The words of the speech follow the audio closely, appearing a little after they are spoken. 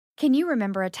Can you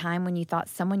remember a time when you thought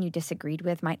someone you disagreed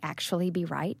with might actually be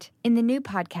right? In the new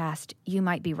podcast, You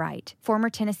Might Be Right, former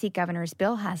Tennessee Governors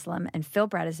Bill Haslam and Phil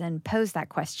Bredesen pose that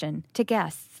question to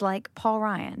guests like Paul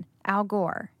Ryan, Al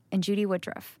Gore, and Judy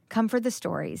Woodruff. Come for the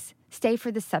stories, stay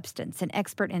for the substance and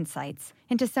expert insights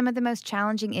into some of the most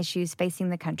challenging issues facing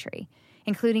the country,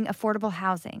 including affordable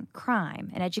housing, crime,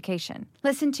 and education.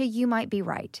 Listen to You Might Be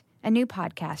Right, a new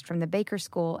podcast from the Baker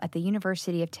School at the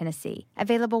University of Tennessee,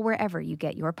 available wherever you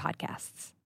get your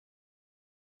podcasts.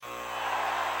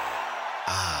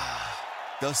 Ah,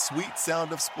 the sweet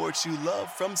sound of sports you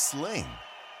love from Sling.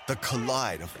 The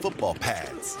collide of football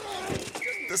pads.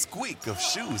 The squeak of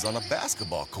shoes on a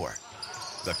basketball court.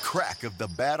 The crack of the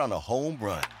bat on a home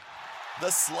run.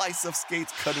 The slice of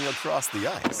skates cutting across the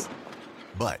ice.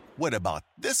 But what about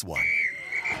this one?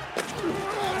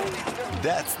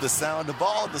 That's the sound of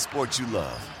all the sports you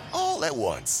love, all at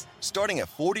once. Starting at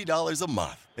 $40 a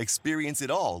month. Experience it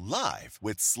all live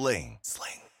with Sling.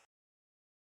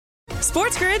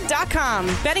 SportsGrid.com.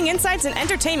 Betting insights and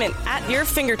entertainment at your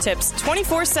fingertips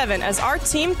 24/7 as our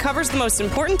team covers the most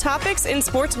important topics in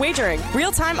sports wagering.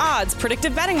 Real-time odds,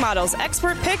 predictive betting models,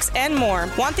 expert picks, and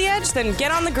more. Want the edge? Then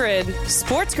get on the grid.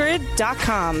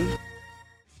 SportsGrid.com.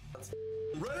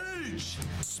 Rage!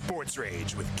 Sports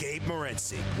Rage with Gabe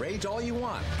Morency. Rage all you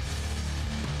want.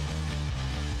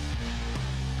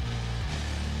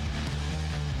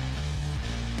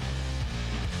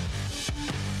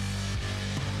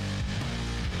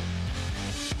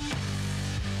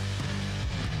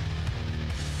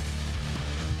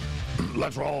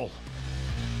 Let's roll.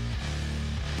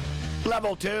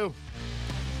 Level 2.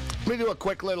 Let me do a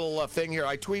quick little thing here.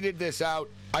 I tweeted this out.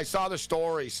 I saw the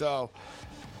story, so...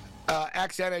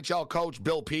 ex-NHL coach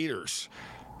Bill Peters.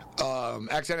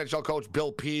 Ex-NHL coach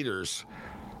Bill Peters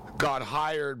got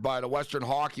hired by the Western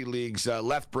Hockey League's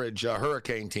Lethbridge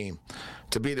Hurricane team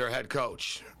to be their head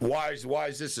coach. Why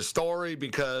is this a story?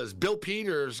 Because Bill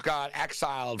Peters got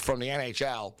exiled from the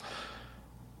NHL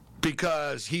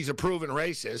because he's a proven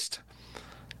racist,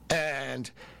 and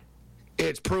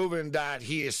it's proven that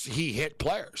he hit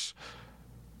players.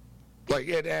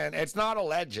 And it's not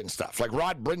alleged and stuff. Like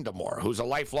Rod Brindamore, who's a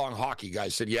lifelong hockey guy,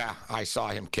 said, yeah, I saw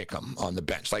him kick him on the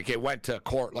bench. Like, it went to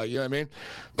court, like, you know what I mean?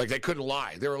 Like, they couldn't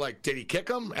lie. They were like, did he kick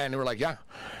him? And they were like, yeah,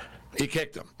 he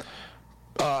kicked him.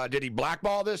 Did he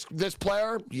blackball this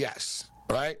player? Yes,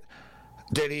 right?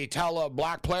 Did he tell a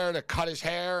black player to cut his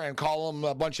hair and call him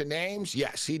a bunch of names?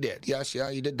 Yes, he did. Yes,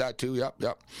 yeah, he did that too.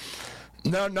 Yep.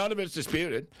 No, none of it's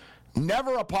disputed.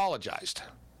 Never apologized.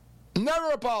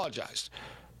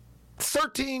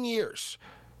 13 years.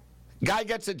 Guy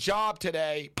gets a job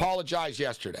today, apologized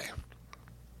yesterday.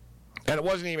 And it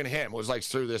wasn't even him. It was like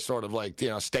through this sort of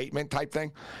statement type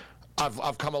thing.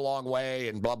 I've come a long way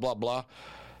and blah, blah, blah.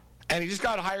 And he just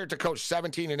got hired to coach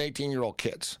 17 and 18-year-old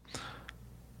kids.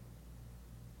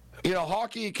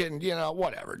 Hockey can,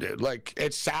 whatever, dude. Like,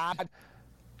 it's sad.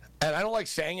 And I don't like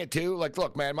saying it, too. Like,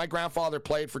 look, man, my grandfather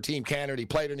played for Team Canada. He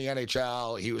played in the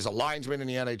NHL. He was a linesman in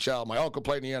the NHL. My uncle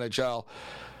played in the NHL.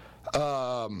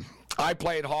 I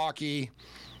played hockey.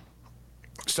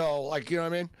 So, you know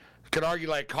what I mean? Could argue,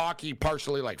 hockey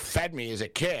partially, fed me as a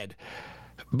kid.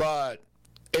 But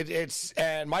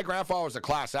and my grandfather was a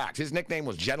class act. His nickname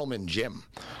was Gentleman Jim.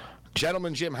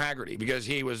 Gentleman Jim Haggerty, because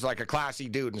he was a classy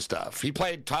dude and stuff. He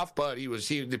played tough, but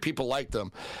the people liked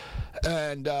him.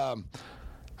 And,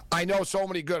 I know so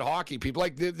many good hockey people.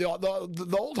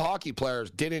 The old hockey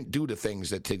players didn't do the things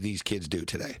that these kids do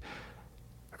today.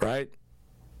 Right?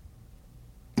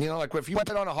 If you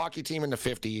went on a hockey team in the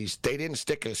 50s, they didn't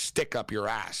stick a stick up your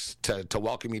ass to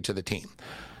welcome you to the team,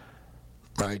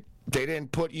 right? They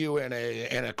didn't put you in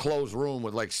a closed room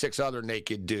with 6 other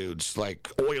naked dudes,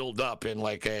 oiled up in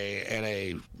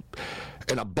a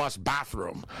bus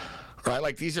bathroom,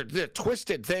 right? These are the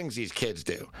twisted things these kids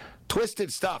do,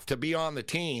 twisted stuff to be on the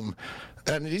team,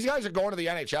 and these guys are going to the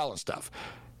NHL and stuff.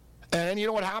 And then you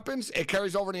know what happens? It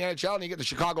carries over to the NHL, and you get the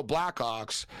Chicago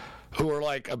Blackhawks, who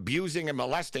are abusing and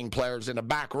molesting players in the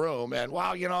back room. And,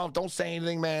 don't say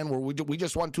anything, man. We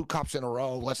just won 2 cups in a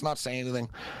row. Let's not say anything.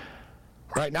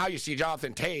 Right now, you see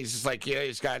Jonathan Toews. It's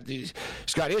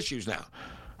he's got issues now.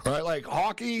 Right?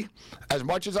 Hockey, as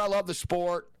much as I love the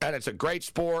sport, and it's a great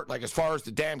sport, as far as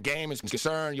the damn game is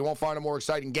concerned, you won't find a more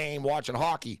exciting game watching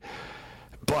hockey.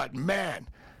 But, man,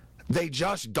 they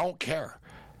just don't care.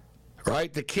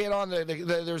 Right, the kid on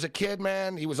there's a kid,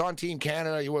 man. He was on Team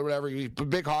Canada, whatever. He was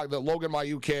big hockey. The Logan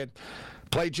Mailloux kid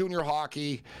played junior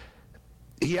hockey.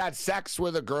 He had sex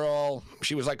with a girl.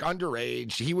 She was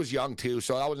underage. He was young too,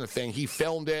 so that wasn't a thing. He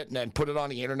filmed it and then put it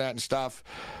on the internet and stuff.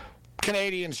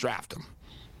 Canadians draft him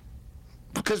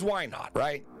because why not,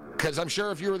 right? Because I'm sure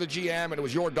if you were the GM and it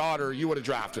was your daughter, you would have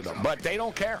drafted them. But they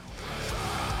don't care.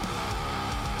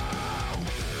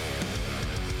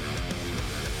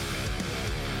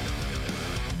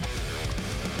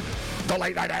 The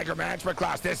late night anger management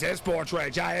class. This is Sports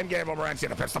Rage. I am Gabriel Morency.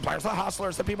 The pitch, the players, the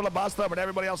hustlers, the people that bust them, and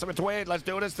everybody else in between. Let's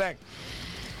do this thing.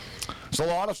 It's a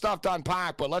lot of stuff to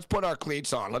unpack, but let's put our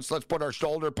cleats on. Let's put our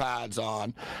shoulder pads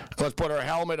on. Let's put our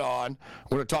helmet on.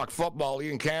 We're going to talk football.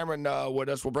 Ian Cameron with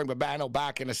us. We'll bring Bobano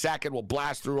back in a second. We'll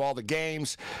blast through all the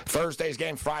games. Thursday's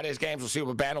games, Friday's games. We'll see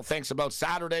what Bobano thinks about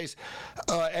Saturday's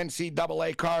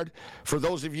NCAA card. For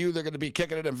those of you that are going to be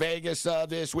kicking it in Vegas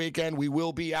this weekend, we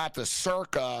will be at the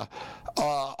Circa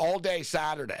all day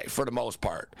Saturday for the most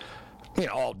part. You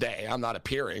know, all day. I'm not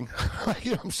appearing.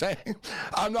 You know what I'm saying?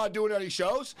 I'm not doing any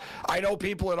shows. I know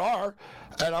people that are,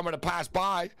 and I'm going to pass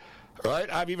by, right?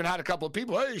 I've even had a couple of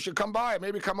people, hey, you should come by,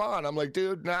 maybe come on. I'm like,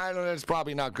 dude, nah, it's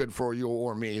probably not good for you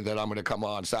or me that I'm going to come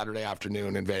on Saturday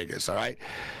afternoon in Vegas, all right?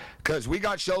 Because we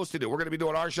got shows to do. We're going to be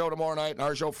doing our show tomorrow night and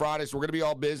our show Friday, so we're going to be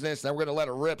all business. Then we're going to let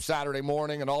it rip Saturday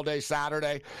morning and all day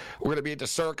Saturday. We're going to be at the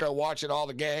Circa watching all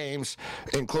the games,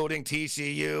 including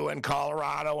TCU and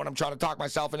Colorado. And I'm trying to talk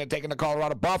myself into taking the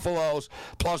Colorado Buffaloes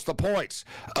plus the points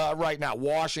right now.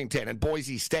 Washington and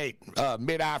Boise State,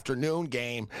 mid-afternoon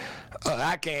game.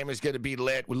 That game is going to be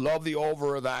lit. We love the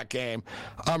over of that game.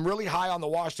 I'm really high on the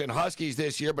Washington Huskies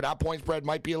this year, but that point spread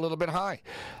might be a little bit high.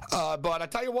 But I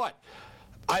tell you what.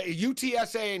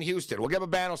 UTSA in Houston. We'll get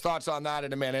Bobano's thoughts on that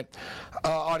in a minute.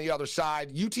 On the other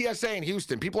side, UTSA in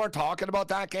Houston. People aren't talking about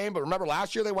that game, but remember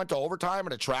last year they went to overtime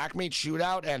in a track meet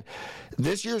shootout, and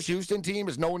this year's Houston team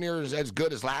is nowhere near as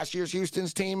good as last year's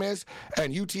Houston's team is,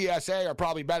 and UTSA are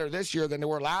probably better this year than they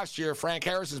were last year. Frank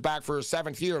Harris is back for his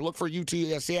 7th year. Look for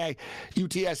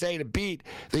UTSA to beat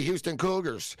the Houston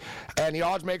Cougars, and the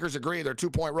odds makers agree. They're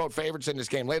 2-point road favorites in this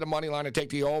game. Lay the money line and take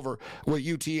the over with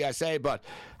UTSA, but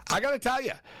I got to tell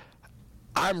you,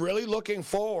 I'm really looking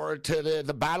forward to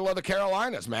the Battle of the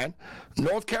Carolinas, man.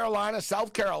 North Carolina,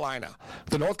 South Carolina.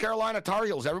 The North Carolina Tar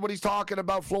Heels. Everybody's talking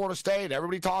about Florida State.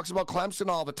 Everybody talks about Clemson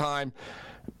all the time.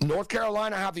 North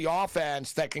Carolina have the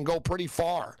offense that can go pretty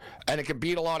far, and it can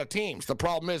beat a lot of teams. The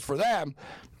problem is for them,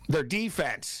 their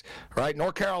defense, right?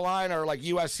 North Carolina are like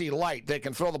USC light. They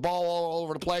can throw the ball all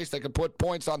over the place. They can put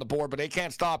points on the board, but they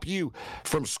can't stop you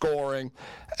from scoring.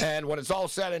 And when it's all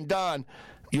said and done,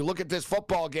 you look at this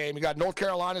football game, you got North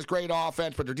Carolina's great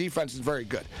offense, but their defense is very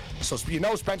good. So you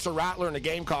know Spencer Rattler and the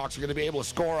Gamecocks are going to be able to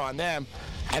score on them.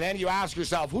 And then you ask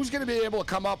yourself, who's going to be able to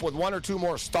come up with 1 or 2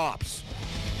 more stops?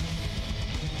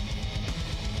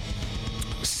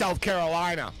 South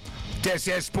Carolina. This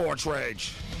is Sports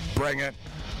Rage. Bring it.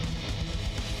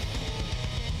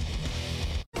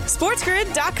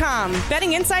 SportsGrid.com.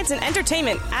 Betting insights and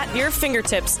entertainment at your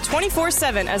fingertips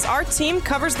 24/7 as our team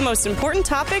covers the most important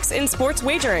topics in sports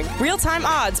wagering. Real-time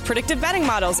odds, predictive betting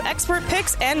models, expert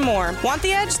picks, and more. Want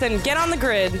the edge? Then get on the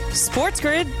grid.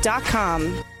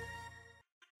 SportsGrid.com.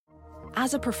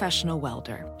 As a professional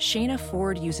welder, Shayna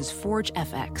Ford uses Forge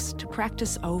FX to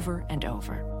practice over and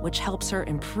over, which helps her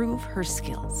improve her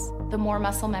skills. The more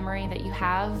muscle memory that you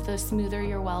have, the smoother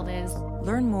your weld is.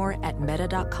 Learn more at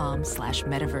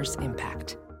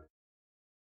meta.com/metaverseimpact.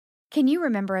 Can you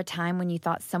remember a time when you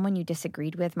thought someone you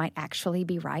disagreed with might actually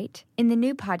be right? In the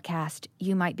new podcast,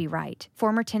 You Might Be Right,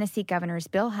 former Tennessee Governors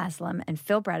Bill Haslam and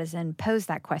Phil Bredesen pose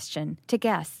that question to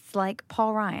guests like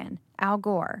Paul Ryan, Al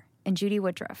Gore, and Judy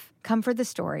Woodruff. Come for the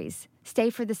stories, stay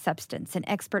for the substance and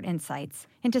expert insights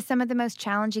into some of the most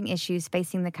challenging issues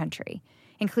facing the country,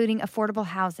 including affordable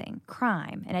housing,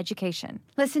 crime, and education.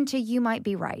 Listen to You Might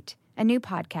Be Right, a new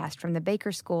podcast from the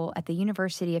Baker School at the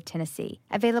University of Tennessee,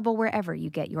 available wherever you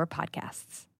get your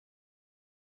podcasts.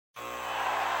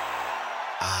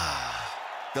 Ah,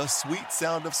 the sweet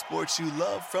sound of sports you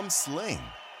love from Sling.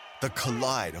 The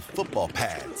collide of football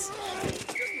pads.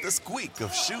 The squeak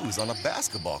of shoes on a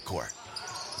basketball court.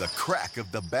 The crack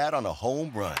of the bat on a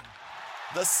home run.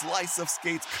 The slice of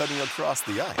skates cutting across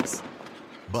the ice.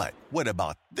 But what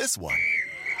about this one?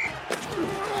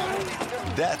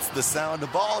 That's the sound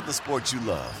of all the sports you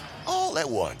love, all at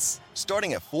once.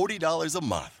 Starting at $40 a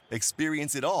month.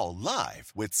 Experience it all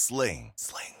live with Sling.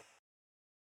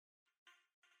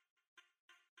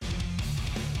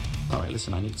 All right,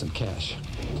 listen, I need some cash.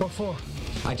 What for?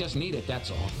 I just need it, that's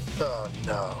all. Oh,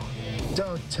 no.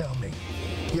 Don't tell me.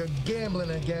 You're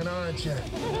gambling again, aren't you?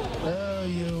 Oh,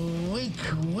 you weak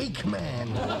man.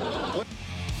 What?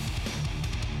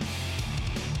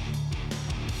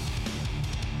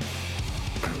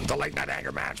 the late night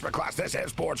anger management class. This is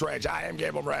Sports Rage. I am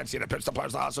Gabriel Morency, the pitch the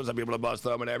players, the hustlers, the people to bust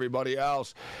them, and everybody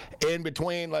else in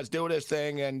between. Let's do this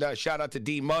thing, and shout out to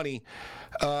D Money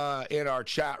in our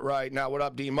chat right now. What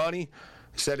up, D Money?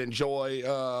 Said enjoy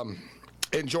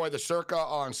the Circa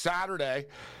on Saturday,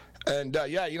 and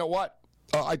yeah, you know what?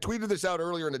 I tweeted this out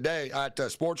earlier in the day at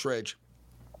Sports Rage.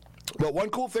 But one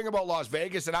cool thing about Las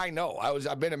Vegas, and I know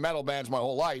I've been in metal bands my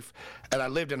whole life, and I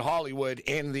lived in Hollywood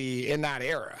in that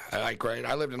era. Like, right,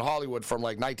 I lived in Hollywood from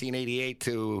like 1988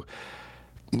 to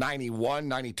 91,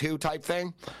 92 type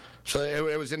thing. So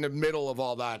it was in the middle of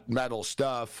all that metal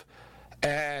stuff.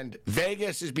 And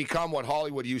Vegas has become what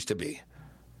Hollywood used to be.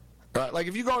 Right, like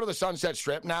if you go to the Sunset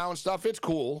Strip now and stuff, it's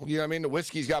cool. You know what I mean? The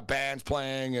Whiskey's got bands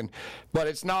playing, but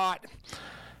it's not.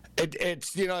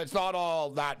 It's it's not all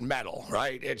that metal,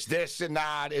 right? It's this and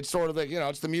that. It's sort of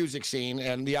it's the music scene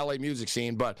and the LA music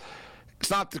scene, but it's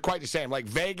not quite the same. Like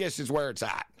Vegas is where it's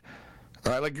at.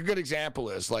 All right, like a good example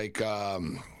is like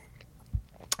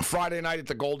Friday night at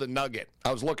the Golden Nugget.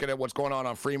 I was looking at what's going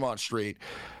on Fremont Street.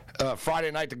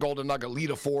 Friday night, the Golden Nugget,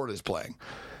 Lita Ford is playing.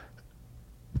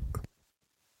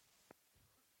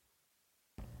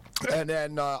 And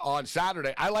then on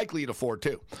Saturday, I like Lita Ford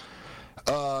too.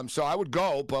 So I would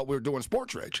go, but we were doing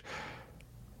Sports Rage.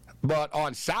 But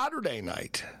on Saturday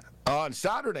night,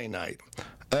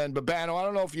 and Bobano, I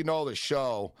don't know if you know the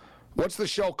show. What's the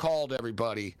show called,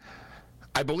 everybody?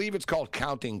 I believe it's called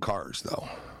Counting Cars, though,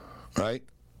 right?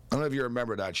 I don't know if you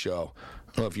remember that show.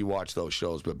 I don't know if you watch those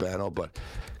shows, Bobano, but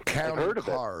Counting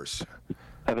Cars.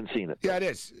 I haven't seen it. Yeah, it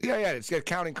is. Yeah, it's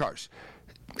Counting Cars.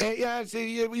 Yeah, it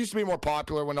used to be more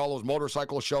popular when all those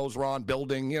motorcycle shows were on,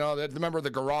 building, remember the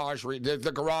garage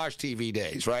TV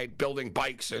days, right? Building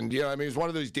bikes and, I mean, he's one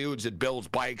of those dudes that builds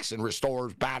bikes and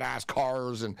restores badass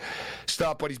cars and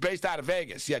stuff, but he's based out of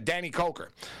Vegas. Yeah, Danny Coker.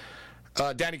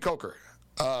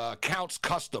 Counts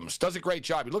Customs. Does a great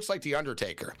job. He looks like The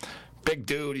Undertaker. Big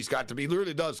dude. He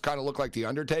really does kind of look like The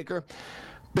Undertaker.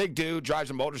 Big dude, drives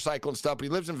a motorcycle and stuff, but he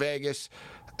lives in Vegas,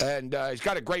 and he's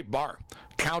got a great bar.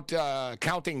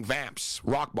 Counting Vamps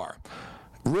Rock Bar.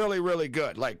 Really, really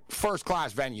good. Like,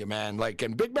 first-class venue, man. Like,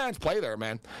 and big bands play there,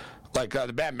 man. Like,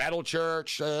 the band Metal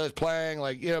Church is playing.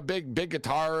 Like, big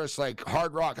guitarists, like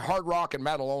hard rock and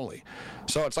metal only.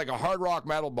 So it's like a hard rock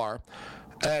metal bar.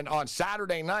 And on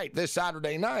this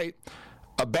Saturday night,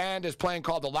 a band is playing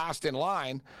called The Last in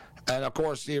Line. And, of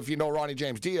course, if you know Ronnie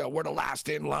James Dio, we're the last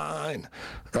in line,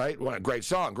 right? What a great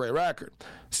song, great record.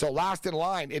 So Last in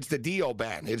Line, it's the Dio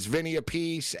band. It's Vinny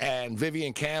Appice and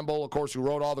Vivian Campbell, of course, who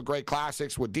wrote all the great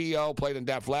classics with Dio, played in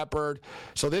Def Leppard.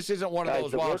 So this isn't one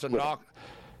of those,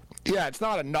 yeah, it's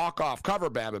not a knockoff cover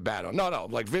band, Bobano. No.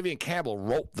 Like, Vivian Campbell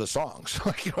wrote the songs.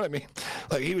 Like, you know what I mean?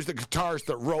 Like, he was the guitarist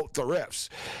that wrote the riffs.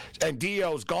 And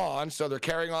Dio's gone, so they're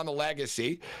carrying on the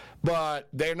legacy. But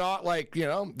they're not like,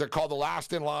 they're called The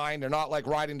Last in Line. They're not, like,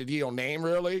 riding the Dio name,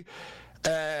 really.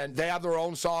 And they have their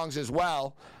own songs as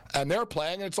well. And they're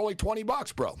playing, and it's only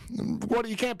 $20, bro.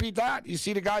 You can't beat that. You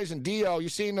see the guys in Dio. You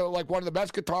see like one of the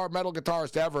best metal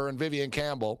guitarists ever in Vivian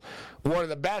Campbell, one of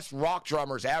the best rock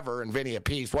drummers ever in Vinny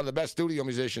Appice, one of the best studio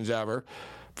musicians ever,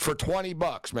 for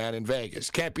 $20, man, in Vegas.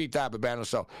 Can't beat that, Bobano.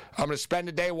 So I'm going to spend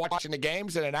the day watching the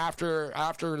games, and then after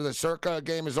the Circa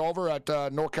game is over at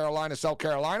North Carolina, South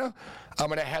Carolina, I'm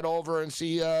going to head over and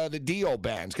see the Dio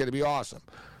band. It's going to be awesome.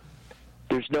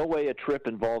 There's no way a trip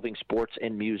involving sports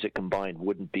and music combined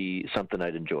wouldn't be something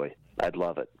I'd enjoy. I'd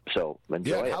love it. So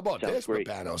enjoy it. Yeah, how about this,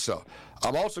 Bobano? So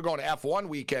I'm also going to F1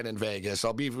 weekend in Vegas.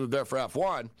 I'll be there for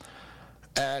F1.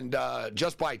 And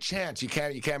just by chance, you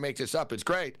can't make this up. It's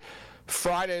great.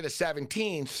 Friday the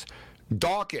 17th,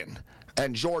 Dawkins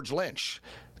and George Lynch.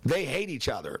 They hate each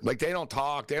other. Like, they don't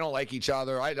talk. They don't like each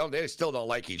other. They still don't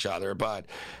like each other, but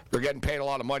they're getting paid a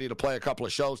lot of money to play a couple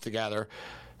of shows together.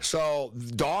 So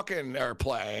Dawkins are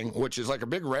playing, which is like a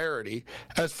big rarity.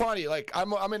 And it's funny, like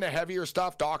I'm into heavier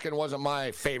stuff. Dawkins wasn't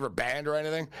my favorite band or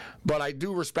anything, but I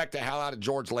do respect the hell out of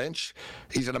George Lynch.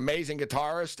 He's an amazing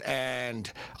guitarist,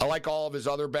 and I like all of his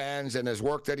other bands and his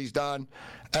work that he's done.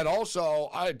 And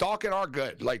also, Dawkins are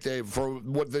good. Like,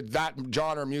 that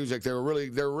genre of music, they were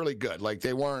really good. Like,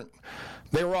 they were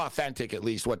authentic, at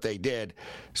least, what they did.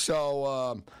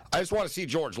 So I just want to see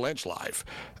George Lynch live.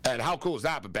 And how cool is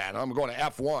that, Bobano? I'm going to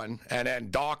F1 and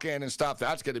then Dawkins and stuff.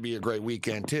 That's going to be a great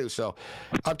weekend, too. So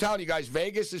I'm telling you guys,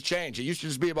 Vegas has changed. It used to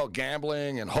just be about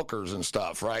gambling and hookers and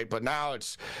stuff, right? But now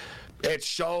it's It's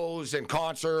shows and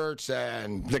concerts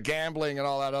and the gambling and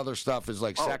all that other stuff is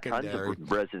like secondary. Tons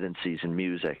of residencies in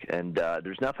music, and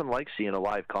there's nothing like seeing a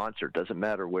live concert. Doesn't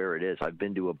matter where it is. I've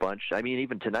been to a bunch. I mean,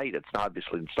 even tonight, it's not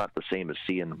the same as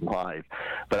seeing them live,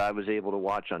 but I was able to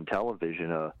watch on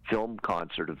television a film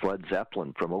concert of Led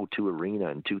Zeppelin from O2 Arena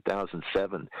in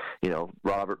 2007. You know,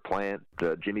 Robert Plant,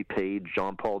 Jimmy Page,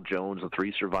 John Paul Jones, the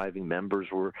 3 surviving members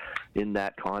were in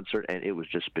that concert, and it was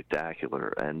just spectacular,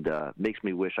 and makes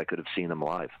me wish I could have seen them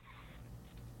live.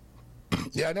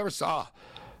 Yeah, I never saw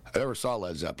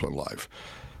Led Zeppelin live.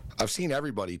 I've seen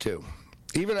everybody too.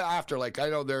 Even after, like, I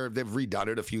know they've redone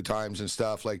it a few times and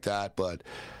stuff like that, but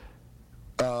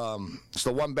it's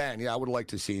the one band, I would like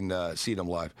to see them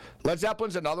live. Led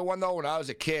Zeppelin's another one, though. When I was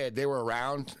a kid, they were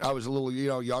around. I was a little,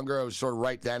 younger. I was sort of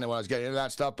right then when I was getting into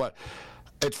that stuff, but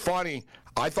it's funny.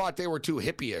 I thought they were too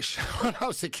hippie-ish when I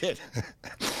was a kid.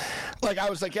 Like, I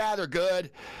was like, yeah, they're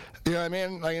good. You know what I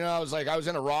mean? Like, I was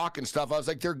into rock and stuff. I was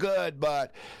like, they're good,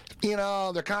 but,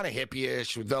 they're kind of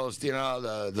hippie-ish with those,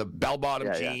 the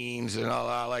bell-bottom jeans and all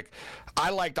that. Like,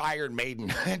 I liked Iron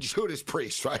Maiden and Judas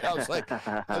Priest, right? I was like,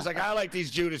 I like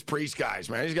these Judas Priest guys,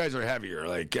 man. These guys are heavier.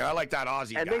 Like, I like that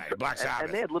Ozzy guy, Black Sabbath.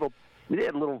 And they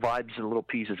had little vibes and little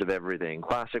pieces of everything.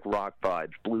 Classic rock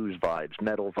vibes, blues vibes,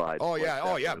 metal vibes. Oh,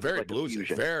 yeah. Very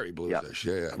bluesish. Very bluesish.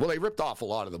 Yeah. Well, they ripped off a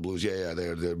lot of the blues. Yeah.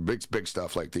 They're big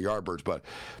stuff like the Yardbirds. But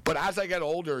as I get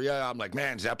older, I'm like,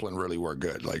 man, Zeppelin really were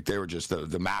good. Like, they were just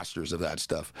the masters of that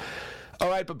stuff. All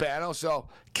right, Bobano. So,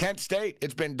 Kent State,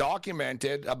 it's been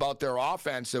documented about their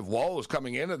offensive woes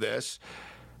coming into this.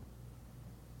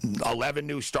 11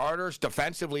 new starters.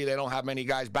 Defensively, they don't have many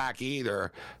guys back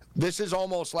either. This is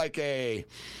almost like this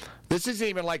isn't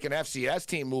even like an FCS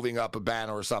team moving up a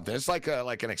banner or something. It's like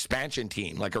an expansion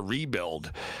team, like a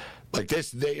rebuild. Like this,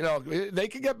 they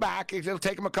can get back. It'll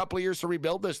take them a couple of years to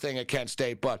rebuild this thing at Kent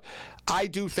State, but I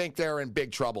do think they're in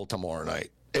big trouble tomorrow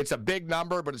night. It's a big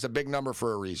number, but it's a big number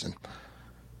for a reason.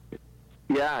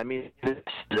 Yeah, I mean,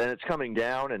 it's coming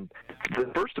down, and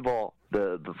first of all,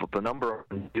 the number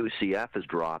of UCF has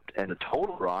dropped, and the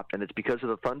total dropped, and it's because of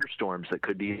the thunderstorms that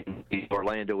could be in the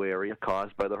Orlando area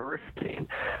caused by the hurricane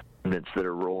that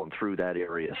are rolling through that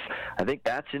area. I think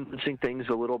that's influencing things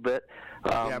a little bit.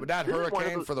 But that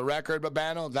hurricane, for the record,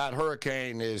 Bobano, that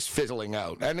hurricane is fizzling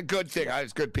out, and a good thing.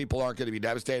 It's good people aren't going to be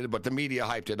devastated, but the media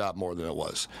hyped it up more than it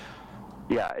was.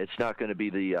 Yeah, it's not going to be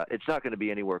it's not going to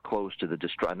be anywhere close to the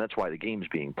and that's why the game's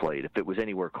being played. If it was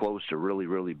anywhere close to really,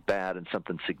 really bad and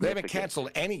something significant, they haven't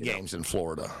canceled any games in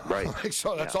Florida, right?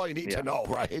 So that's all you need to know,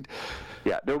 right?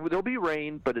 Yeah, there'll be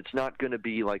rain, but it's not going to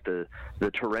be like the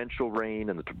torrential rain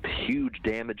and the huge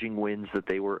damaging winds that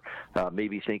they were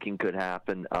maybe thinking could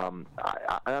happen. I'm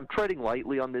treading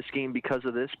lightly on this game because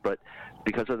of this, but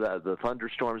because of the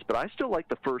thunderstorms. But I still like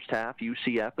the first half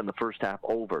UCF and the first half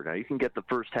over. Now you can get the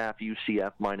first half UCF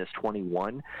minus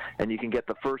 21, and you can get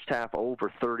the first half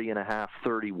over 30.5,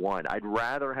 31. I'd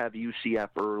rather have UCF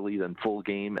early than full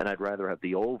game, and I'd rather have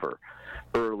the over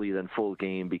early than full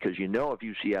game because if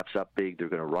UCF's up big, they're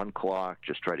going to run clock,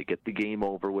 just try to get the game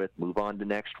over with, move on to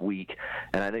next week,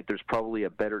 and I think there's probably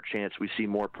a better chance we see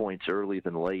more points early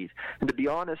than late. And to be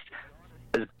honest,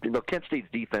 Kent State's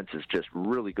defense is just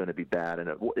really going to be bad. And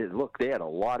look, they had a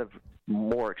lot of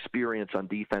more experience on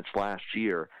defense last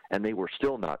year, and they were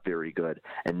still not very good.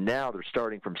 And now they're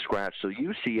starting from scratch. So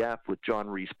UCF with John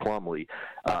Reese Plumlee,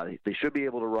 they should be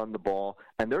able to run the ball,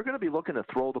 and they're going to be looking to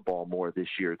throw the ball more this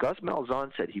year. Gus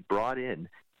Malzahn said he brought in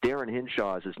Darren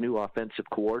Hinshaw is his new offensive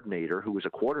coordinator, who was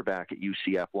a quarterback at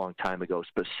UCF a long time ago,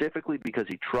 specifically because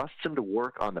he trusts him to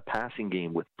work on the passing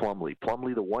game with Plumlee.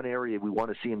 Plumlee, the one area we want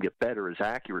to see him get better is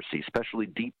accuracy, especially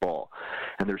deep ball.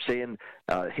 And they're saying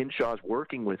Hinshaw's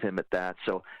working with him at that.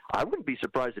 So I wouldn't be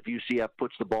surprised if UCF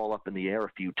puts the ball up in the air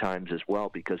a few times as well,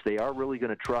 because they are really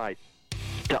going to try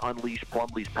to unleash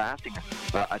Plumlee's passing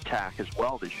attack as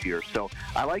well this year. So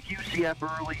I like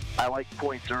UCF early. I like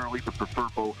points early, but prefer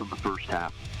both in the first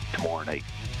half tomorrow night.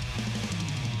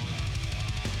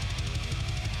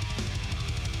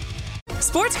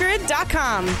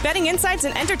 SportsGrid.com. Betting insights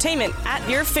and entertainment at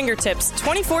your fingertips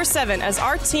 24/7 as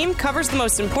our team covers the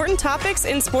most important topics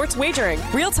in sports wagering.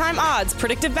 Real-time odds,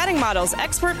 predictive betting models,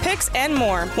 expert picks, and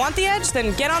more. Want the edge?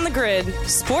 Then get on the grid.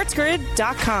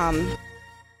 SportsGrid.com.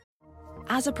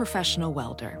 As a professional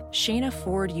welder, Shayna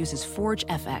Ford uses Forge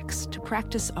FX to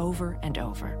practice over and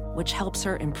over, which helps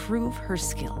her improve her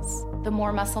skills. The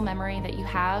more muscle memory that you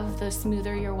have, the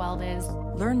smoother your weld is.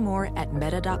 Learn more at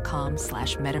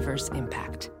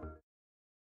meta.com/metaverseimpact.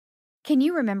 Can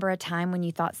you remember a time when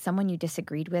you thought someone you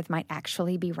disagreed with might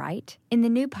actually be right? In the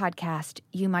new podcast,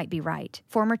 You Might Be Right,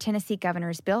 former Tennessee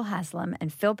Governors Bill Haslam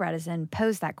and Phil Bredesen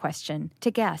pose that question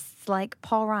to guests like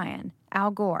Paul Ryan,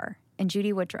 Al Gore, and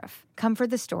Judy Woodruff. Come for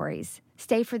the stories,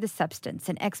 stay for the substance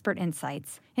and expert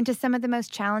insights into some of the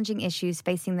most challenging issues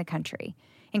facing the country,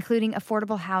 including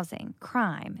affordable housing,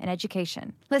 crime, and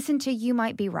education. Listen to You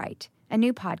Might Be Right, a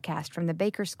new podcast from the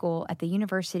Baker School at the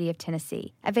University of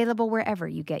Tennessee, available wherever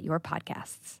you get your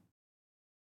podcasts.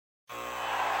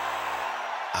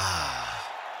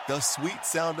 The sweet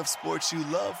sound of sports you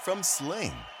love from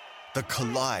Sling. The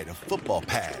collide of football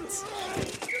pads.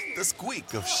 The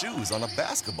squeak of shoes on a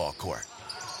basketball court.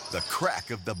 The crack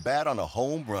of the bat on a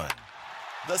home run.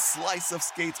 The slice of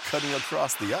skates cutting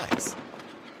across the ice.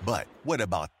 But what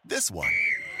about this one?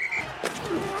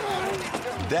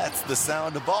 That's the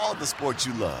sound of all the sports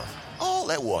you love,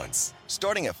 all at once.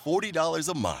 Starting at $40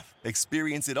 a month.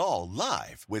 Experience it all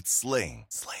live with Sling.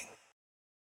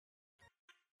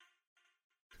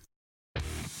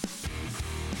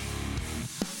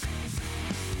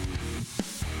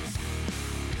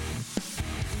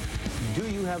 Do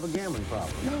you have a gambling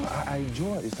problem? No, I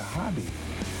enjoy it. It's a hobby.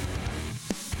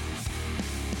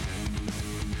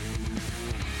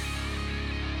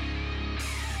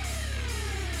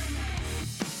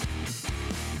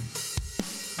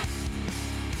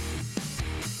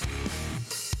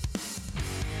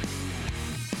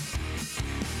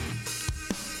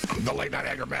 The late night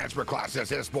anger management class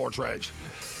is in Sports Rage.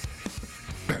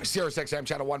 Sirius XM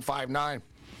channel 159.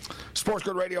 Sports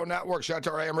Grid Radio Network. Shout out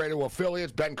to our AM radio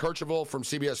affiliates. Ben Kirchhoff from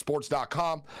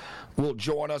CBSSports.com will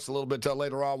join us a little bit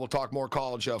later on. We'll talk more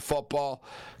college football,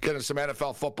 get into some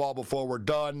NFL football before we're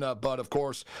done. But of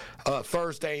course,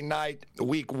 Thursday night,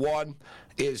 week 1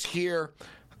 is here.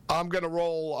 I'm gonna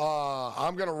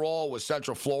roll with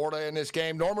Central Florida in this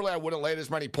game. Normally, I wouldn't lay this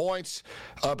many points,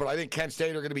 but I think Kent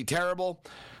State are going to be terrible.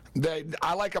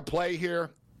 I like a play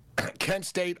here. Kent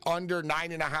State under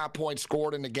 9.5 points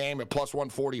scored in the game at plus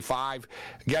 145,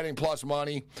 getting plus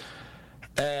money.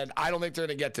 And I don't think they're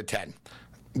going to get to 10.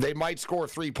 They might score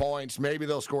 3 points. Maybe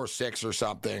they'll score 6 or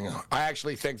something. I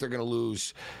actually think they're going to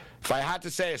lose. If I had to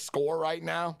say a score right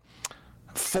now,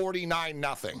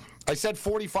 49-0. I said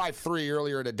 45-3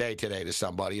 earlier today to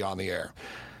somebody on the air.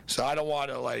 So I don't want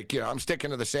to, I'm sticking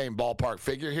to the same ballpark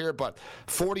figure here, but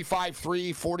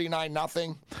 45-3,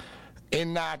 49-0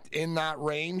 in that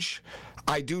range.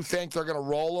 I do think they're going to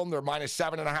roll them. They're minus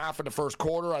 7.5 in the first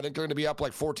quarter. I think they're going to be up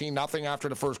like 14-0 after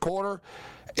the first quarter.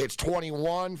 It's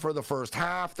 21 for the first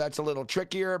half. That's a little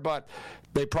trickier, but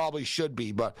they probably should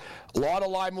be. But a lot of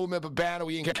live movement,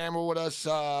 Bobano, Ian Cameron with us.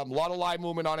 A lot of live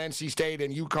movement on NC State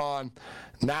and UConn.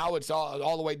 Now it's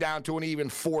all the way down to an even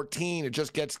 14. It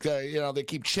just gets, they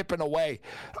keep chipping away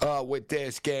with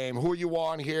this game. Who are you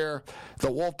on here, the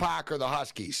Wolfpack or the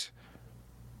Huskies?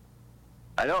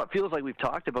 I know it feels like we've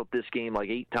talked about this game like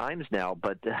 8 times now,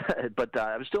 but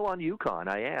I'm still on UConn.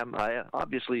 I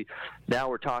obviously now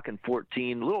we're talking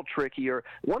 14, a little trickier.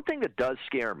 One thing that does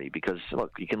scare me, because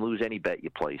look, you can lose any bet you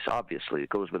place. Obviously, it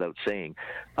goes without saying.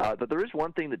 But there is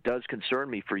one thing that does concern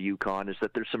me for UConn is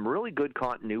that there's some really good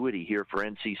continuity here for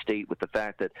NC State with the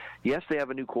fact that yes, they have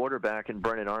a new quarterback in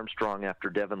Brennan Armstrong after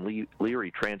Devin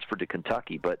Leary transferred to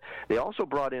Kentucky, but they also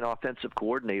brought in offensive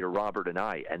coordinator Robert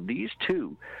Anae, and these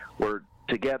two were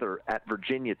together at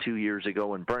Virginia 2 years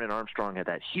ago, and Brennan Armstrong had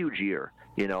that huge year.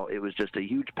 It was just a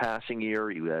huge passing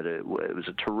year. It was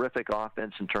a terrific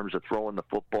offense in terms of throwing the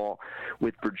football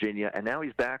with Virginia, and now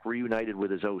he's back reunited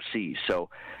with his OC. So,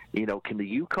 can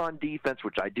the UConn defense,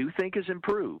 which I do think is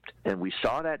improved, and we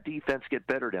saw that defense get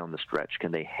better down the stretch,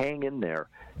 can they hang in there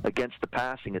against the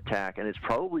passing attack? And it's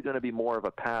probably going to be more of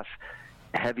a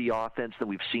pass-heavy offense than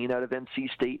we've seen out of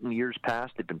NC State in years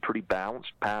past. They've been pretty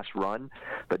balanced, pass-run.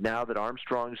 But now that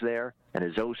Armstrong's there and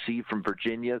his OC from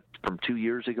Virginia from 2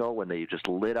 years ago when they just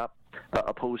lit up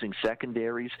opposing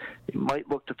secondaries, they might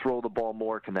look to throw the ball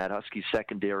more. Can that Husky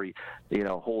secondary,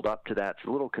 hold up to that? It's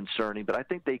a little concerning, but I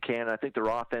think they can. I think their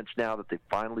offense, now that they've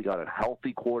finally got a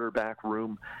healthy quarterback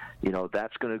room,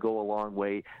 that's going to go a long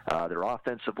way. Their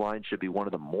offensive line should be one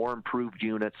of the more improved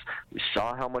units. We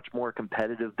saw how much more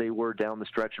competitive they were down the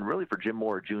stretch, and really for Jim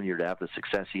Mora Jr. to have the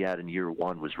success he had in year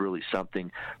 1 was really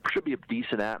something. Should be a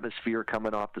decent atmosphere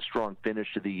coming off the strong finish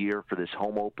to the year for this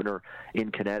home opener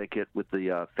in Connecticut with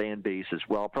the fan base as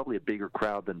well. Probably a bigger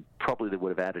crowd than probably they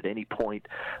would have had at any point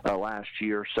last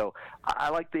year. So I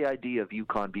like the idea of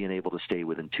UConn being able to stay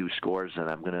within 2 scores, and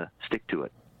I'm going to stick to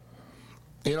it.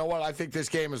 You know what? I think this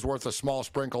game is worth a small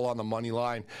sprinkle on the money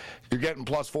line. You're getting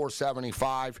plus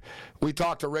 475. We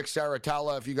talked to Rick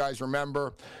Saratella, if you guys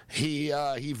remember. He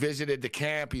visited the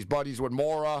camp. He's buddies with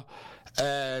Mora.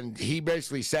 And he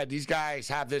basically said these guys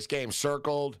have this game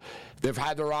circled. They've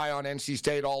had their eye on NC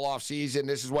State all offseason.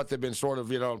 This is what they've been sort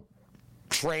of,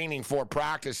 training for,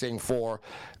 practicing for.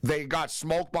 They got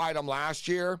smoked by them last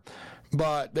year.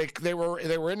 But they were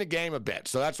in the game a bit,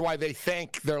 so that's why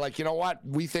they're like, you know what?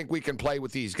 We think we can play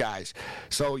with these guys.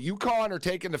 So UConn are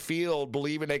taking the field,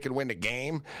 believing they can win the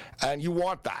game, and you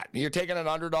want that. You're taking an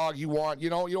underdog. You want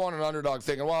an underdog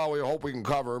thinking, well, we hope we can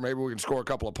cover. Maybe we can score a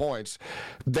couple of points.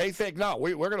 They think, no,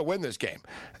 we're going to win this game.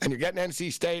 And you're getting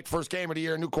NC State, first game of the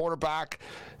year, new quarterback.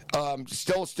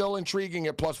 Still intriguing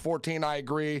at plus 14. I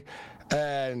agree.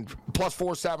 And plus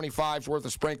 475 is worth a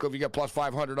sprinkle if you get plus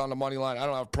 500 on the money line. I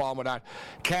don't have a problem with that.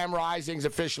 Cam Rising's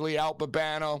officially out,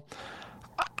 Bobano.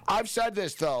 I've said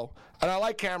this, though, and I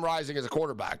like Cam Rising as a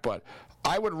quarterback, but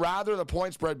I would rather the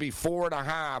point spread be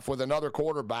 4.5 with another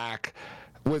quarterback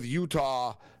with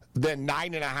Utah than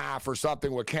 9.5 or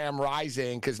something with Cam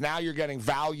Rising, because now you're getting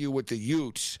value with the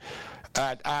Utes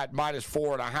at minus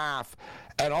 4.5.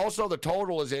 And also the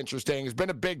total is interesting. It's been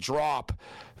a big drop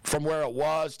from where it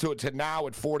was to now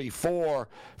at 44,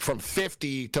 from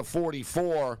 50 to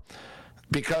 44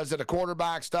 because of the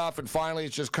quarterback stuff, and finally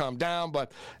it's just come down.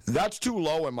 But that's too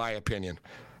low in my opinion.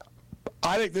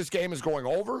 I think this game is going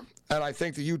over, and I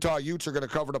think the Utah Utes are going to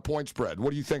cover the point spread. What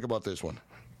do you think about this one?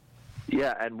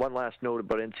 Yeah, and one last note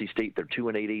about NC State. They're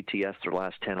 2-8 ATS, their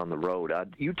last 10 on the road.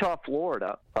 Utah,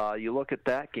 Florida, you look at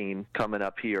that game coming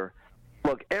up here.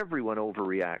 Look, everyone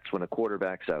overreacts when a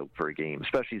quarterback's out for a game,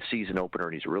 especially the season opener,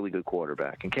 and he's a really good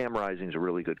quarterback. And Cam Rising's a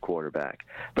really good quarterback.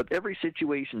 But every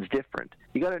situation's different.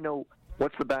 You got to know,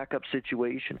 what's the backup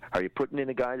situation? Are you putting in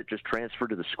a guy that just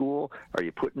transferred to the school? Are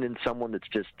you putting in someone that's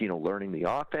just, learning the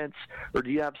offense? Or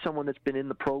do you have someone that's been in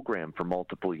the program for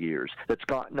multiple years, that's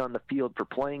gotten on the field for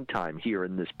playing time here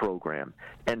in this program?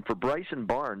 And for Bryson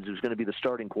Barnes, who's going to be the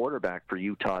starting quarterback for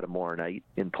Utah tomorrow night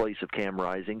in place of Cam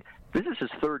Rising, this is his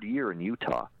third year in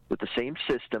Utah with the same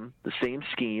system, the same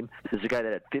scheme. This is a guy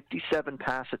that had 57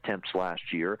 pass attempts last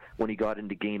year when he got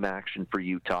into game action for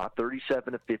Utah,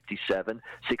 37 of 57,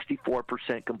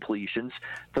 64% completions,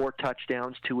 4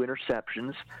 touchdowns, 2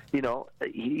 interceptions.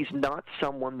 He's not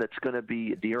someone that's going to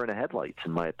be a deer in the headlights,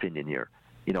 in my opinion, here.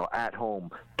 At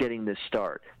home, getting this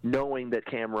start, knowing that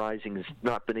Cam Rising has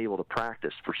not been able to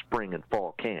practice for spring and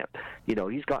fall camp.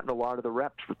 He's gotten a lot of the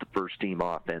reps with the first-team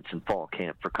offense in fall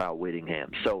camp for Kyle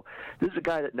Whittingham. So this is a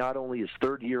guy that not only is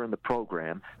third year in the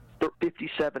program,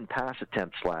 57 pass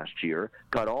attempts last year,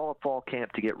 got all of fall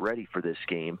camp to get ready for this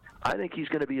game. I think he's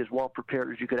going to be as well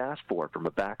prepared as you could ask for from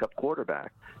a backup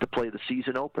quarterback to play the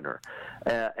season opener.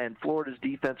 And Florida's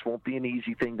defense won't be an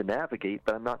easy thing to navigate,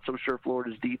 but I'm not so sure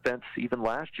Florida's defense, even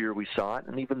last year we saw it,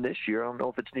 and even this year, I don't know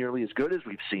if it's nearly as good as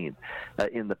we've seen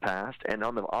in the past. And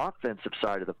on the offensive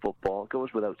side of the football, it goes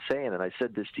without saying, and I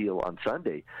said this to you on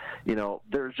Sunday,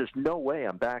 there's just no way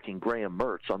I'm backing Graham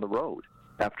Mertz on the road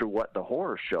after what the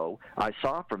horror show I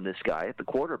saw from this guy at the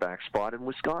quarterback spot in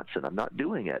Wisconsin. I'm not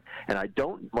doing it. And I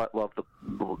don't love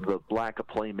the lack of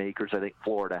playmakers I think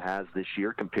Florida has this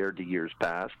year compared to years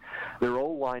past. Their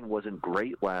O-line wasn't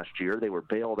great last year. They were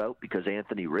bailed out because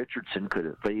Anthony Richardson could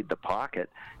evade the pocket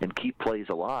and keep plays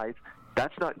alive.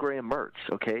 That's not Graham Mertz,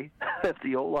 okay? If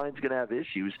the O-line's going to have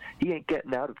issues, he ain't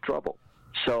getting out of trouble.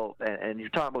 So, and you're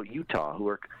talking about Utah, who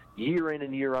are year in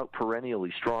and year out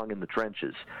perennially strong in the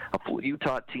trenches. A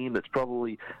Utah team that's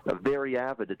probably very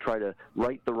avid to try to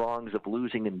right the wrongs of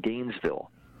losing in Gainesville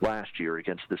last year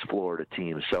against this Florida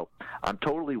team. So I'm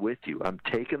totally with you. I'm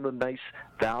taking the nice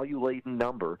value-laden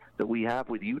number that we have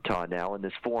with Utah now in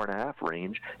this 4.5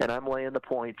 range, and I'm laying the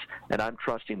points, and I'm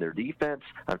trusting their defense.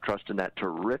 I'm trusting that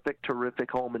terrific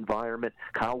home environment.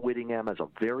 Kyle Whittingham has a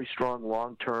very strong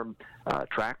long-term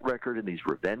track record in these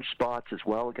revenge spots as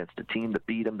well against a team that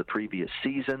beat him the previous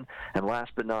season. And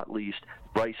last but not least,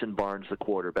 Bryson Barnes, the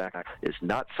quarterback, is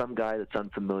not some guy that's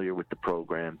unfamiliar with the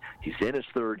program. He's in his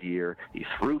third year. He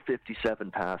threw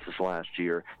 57 passes last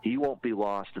year. He won't be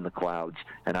lost in the clouds,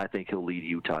 and I think he'll lead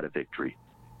Utah to victory.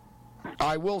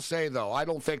 I will say, though, I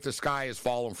don't think the sky is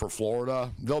falling for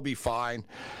Florida. They'll be fine.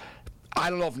 I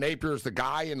don't know if Napier's the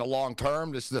guy in the long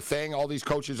term. This is the thing. All these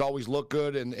coaches always look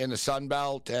good in the Sun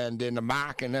Belt and in the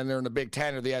MAC, and then they're in the Big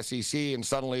Ten or the SEC, and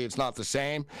suddenly it's not the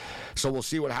same. So we'll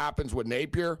see what happens with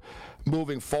Napier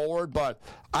moving forward. But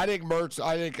I think Mertz,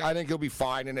 I think he'll be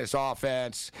fine in this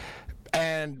offense.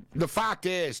 And the fact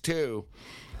is, too,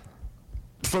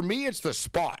 For me, it's the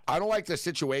spot. I don't like the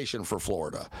situation for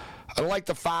Florida. I don't like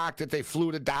the fact that they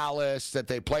flew to Dallas, that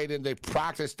they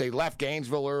practiced, they left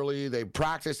Gainesville early, they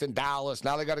practiced in Dallas,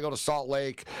 now they got to go to Salt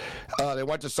Lake. They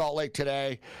went to Salt Lake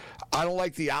today. I don't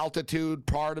like the altitude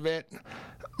part of it,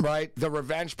 right? The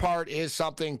revenge part is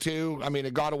something, too. I mean,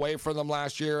 it got away from them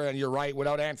last year, and you're right,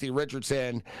 without Anthony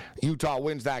Richardson, Utah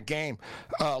wins that game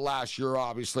last year,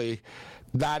 obviously.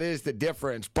 That is the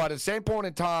difference. But at the same point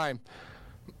in time,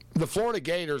 the Florida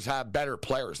Gators have better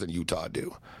players than Utah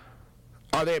do.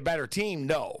 Are they a better team?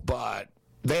 No, but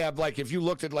they have, like, if you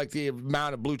looked at, like, the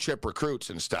amount of blue-chip recruits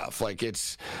and stuff, like,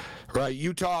 it's, right,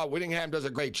 Utah, Whittingham does a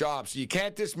great job, so you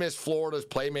can't dismiss Florida's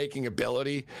playmaking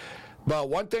ability. But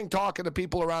one thing, talking to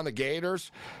people around the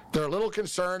Gators, they're a little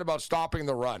concerned about stopping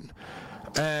the run.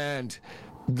 And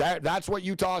that's what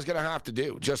Utah is going to have to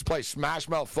do. Just play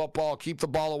smash-mouth football, keep the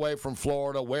ball away from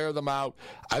Florida, wear them out.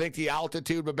 I think the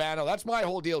altitude, Bobano, that's my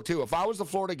whole deal, too. If I was the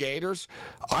Florida Gators,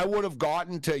 I would have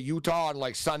gotten to Utah on,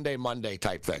 like, Sunday, Monday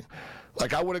type thing.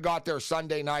 Like, I would have got there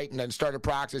Sunday night and then started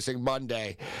practicing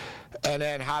Monday, and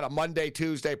then had a Monday,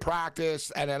 Tuesday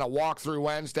practice, and then a walkthrough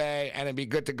Wednesday, and then be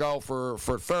good to go for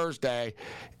Thursday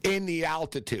in the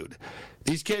altitude.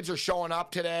 These kids are showing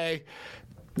up today.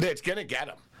 It's going to get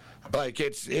them. Like,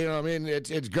 it's, you know, I mean,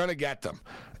 it's going to get them.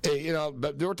 You know,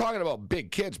 but they were talking about big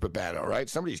kids, Bobano, right?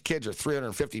 Some of these kids are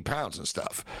 350 pounds and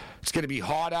stuff. It's going to be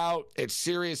hot out. It's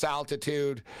serious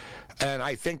altitude. And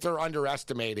I think they're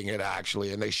underestimating it,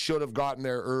 actually, and they should have gotten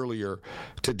there earlier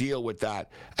to deal with that.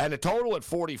 And the total at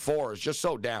 44 is just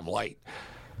so damn light.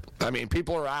 I mean,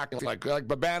 people are acting like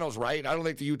Bobano's right. I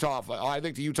think the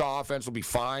Utah offense will be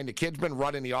fine. The kid's been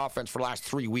running the offense for the last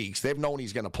 3 weeks. They've known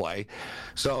he's going to play.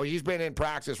 So he's been in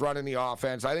practice running the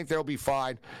offense. I think they'll be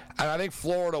fine. And I think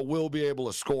Florida will be able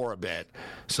to score a bit.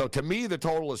 So to me, the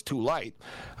total is too light.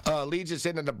 Leads us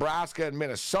into Nebraska and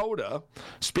Minnesota.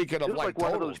 Speaking of light like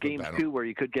one of those games, too, where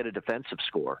you could get a defensive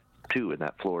score, too, in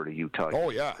that Florida-Utah game. Oh,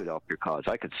 yeah. Could help your cause.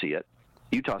 I could see it.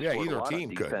 Utah scored a lot of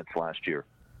defense last year.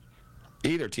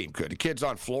 Either team could. The kids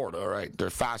on Florida, right? They're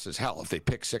fast as hell. If they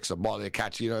pick six a ball, they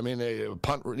catch. You know what I mean? They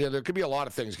punt. You know, there could be a lot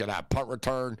of things. Could happen. Punt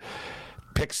return,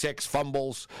 pick six,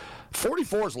 fumbles.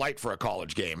 44 is light for a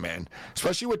college game, man.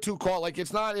 Especially with two call. Like,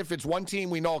 it's not if it's one team.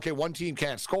 We know, okay, one team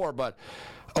can't score, but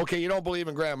okay, you don't believe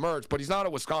in Graham Mertz, but he's not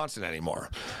at Wisconsin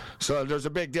anymore. So there's a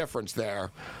big difference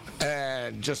there,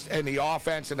 and just in the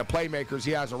offense and the playmakers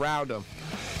he has around him.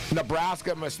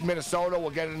 Nebraska, Minnesota will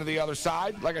get into the other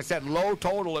side. Like I said, low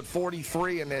total at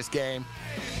 43 in this game.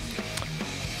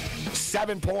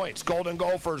 7 points. Golden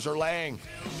Gophers are laying.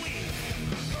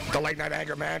 The Late Night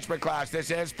Anger Management class.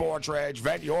 This is Sports Rage.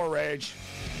 Vent your rage.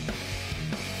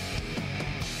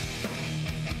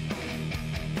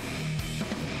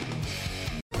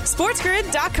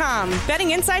 SportsGrid.com.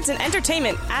 Betting insights and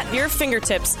entertainment at your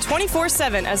fingertips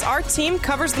 24/7 as our team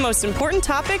covers the most important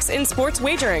topics in sports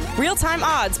wagering. Real-time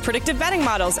odds, predictive betting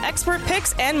models, expert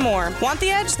picks, and more. Want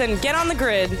the edge? Then get on the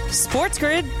grid.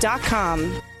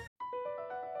 SportsGrid.com.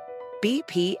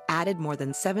 BP added more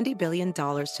than $70 billion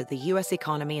to the U.S.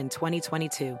 economy in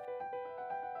 2022.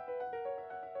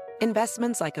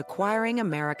 Investments like acquiring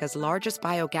America's largest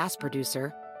biogas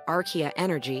producer, Archaea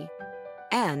Energy,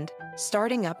 and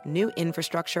starting up new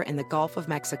infrastructure in the Gulf of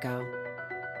Mexico.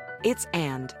 It's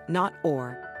and, not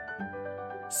or.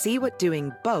 See what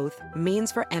doing both means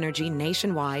for energy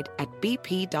nationwide at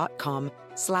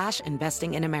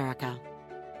bp.com/investing in America.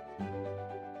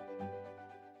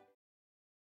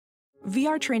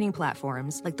 VR training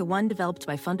platforms, like the one developed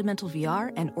by Fundamental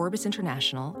VR and Orbis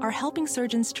International, are helping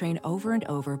surgeons train over and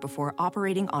over before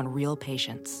operating on real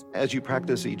patients. As you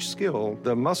practice each skill,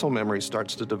 the muscle memory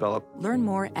starts to develop. Learn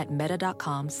more at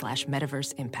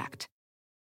meta.com/metaverse impact.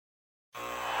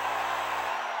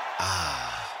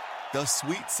 Ah, the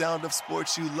sweet sound of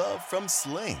sports you love from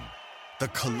Sling. The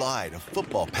collide of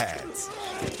football pads.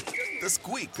 The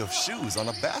squeak of shoes on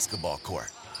a basketball court.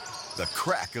 The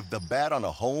crack of the bat on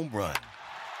a home run.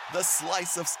 The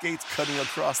slice of skates cutting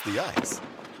across the ice.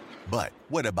 But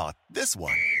what about this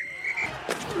one?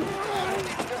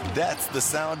 That's the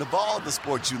sound of all the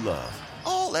sports you love,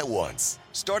 all at once.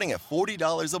 Starting at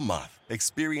 $40 a month.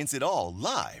 Experience it all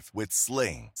live with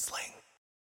Sling. Sling.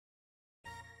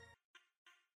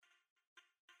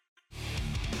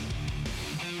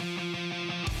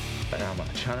 How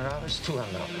much? $100?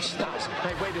 $200? $1,000.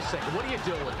 Hey, wait a second. What are you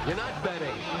doing? You're not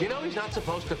betting. You know he's not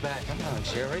supposed to bet. Come on,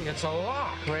 Jerry. It's a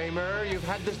lock. Kramer, you've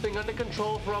had this thing under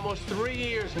control for almost 3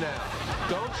 years now.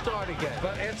 Don't start again.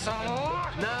 But it's a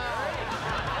lock. No.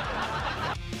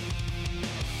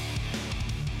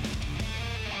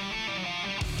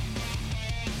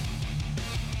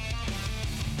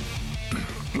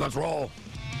 Let's roll.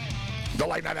 Don't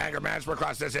like that anger management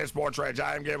across this here Sports Rage.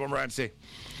 I am Gabriel Morency.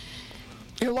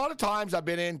 A lot of times I've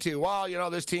been into,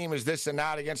 this team is this and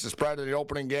that against the spread of the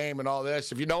opening game and all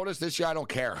this. If you notice, this year I don't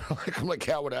care. I'm like,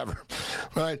 yeah, whatever.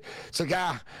 Right? It's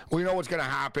like, we know what's going to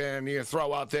happen. You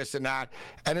throw out this and that.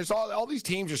 And it's all these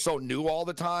teams are so new all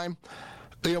the time.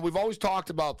 We've always talked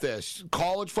about this.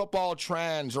 College football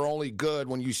trends are only good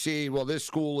when you see, this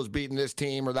school is beating this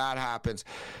team or that happens.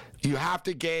 You have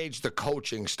to gauge the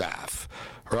coaching staff,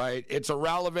 right? It's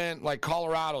irrelevant. Like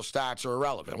Colorado stats are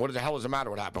irrelevant. What the hell does it matter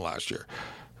what happened last year?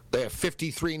 They have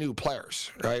 53 new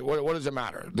players, right? What does it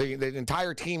matter? The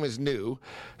entire team is new.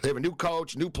 They have a new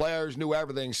coach, new players, new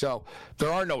everything. So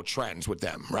there are no trends with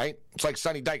them, right? It's like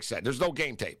Sonny Dykes said. There's no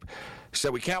game tape. He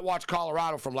said, we can't watch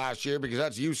Colorado from last year because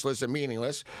that's useless and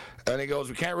meaningless. And he goes,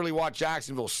 we can't really watch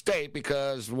Jacksonville State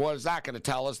because what is that going to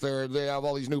tell us? They have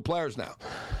all these new players now.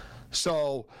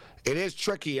 So it is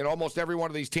tricky in almost every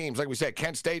one of these teams. Like we said,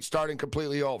 Kent State's starting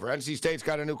completely over. NC State's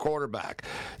got a new quarterback.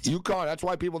 UConn, that's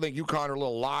why people think UConn are a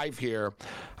little live here.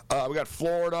 We got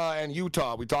Florida and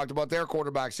Utah. We talked about their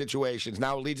quarterback situations.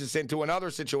 Now it leads us into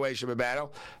another situation,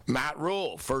 Bobano. Matt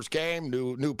Rule, first game,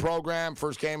 new program,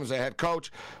 first game as a head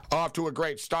coach, off to a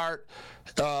great start.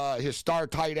 His star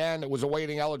tight end that was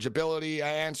awaiting eligibility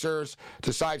answers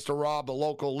decides to rob a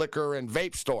local liquor and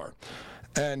vape store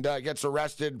and gets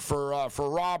arrested for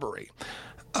robbery.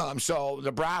 So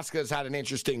Nebraska's had an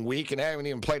interesting week, and they haven't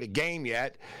even played a game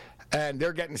yet. And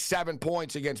they're getting 7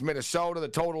 points against Minnesota. The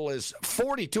total is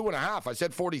 42.5. I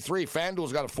said 43.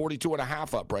 FanDuel's got a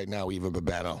 42.5 up right now, even,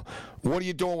 Bobano. What are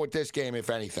you doing with this game, if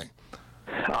anything?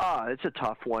 It's a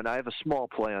tough one. I have a small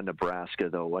play on Nebraska,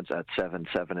 though. Once at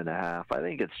 7.5. I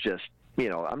think it's just,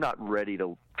 I'm not ready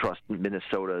to trust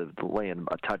Minnesota laying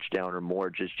a touchdown or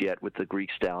more just yet with the Greek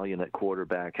Stallion at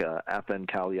quarterback, FN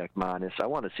Kaliakmanis. I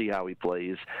want to see how he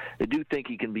plays. I do think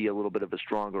he can be a little bit of a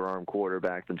stronger arm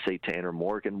quarterback than, say, Tanner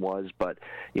Morgan was, but,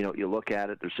 you look at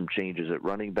it, there's some changes at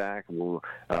running back. Will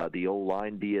the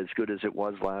O-line be as good as it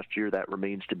was last year? That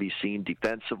remains to be seen.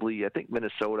 Defensively, I think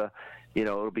Minnesota,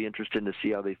 it'll be interesting to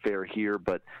see how they fare here,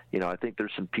 but, I think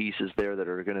there's some pieces there that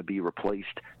are going to be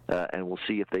replaced, and we'll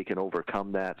see if they can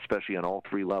overcome that, especially on all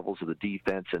three levels of the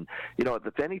defense. And,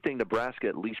 if anything, Nebraska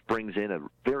at least brings in a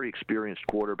very experienced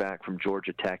quarterback from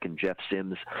Georgia Tech and Jeff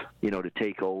Sims, to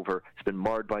take over. He's been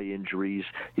marred by injuries.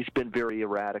 He's been very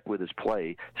erratic with his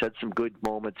play. He's had some good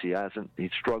moments.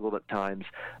 He's struggled at times.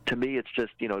 To me, it's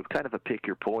just, kind of a pick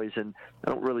your poison.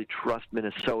 I don't really trust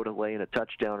Minnesota laying a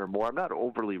touchdown or more. I'm not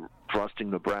overly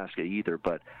trusting Nebraska either,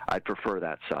 but I prefer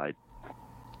that side.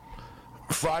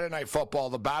 Friday Night Football,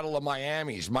 the Battle of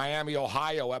Miamis. Miami,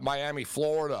 Ohio at Miami,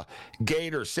 Florida.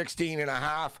 Gators,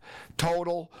 16.5.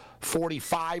 Total,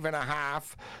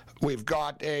 45.5. We've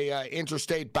got a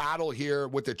interstate battle here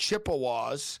with the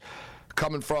Chippewas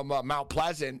coming from Mount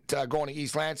Pleasant, going to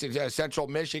East Lansing, Central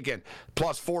Michigan,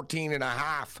 plus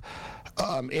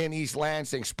 14.5 in East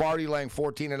Lansing. Sparty laying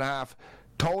 14.5.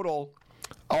 Total,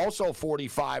 also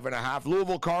 45.5.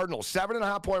 Louisville Cardinals,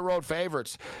 7.5-point road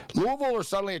favorites. Louisville are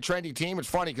suddenly a trendy team. It's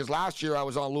funny because last year I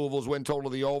was on Louisville's win total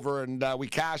to the over, and we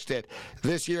cashed it.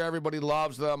 This year everybody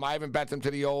loves them. I haven't bet them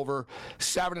to the over.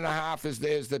 7.5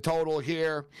 is the total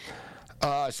here.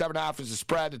 7.5 is the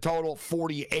spread. The total,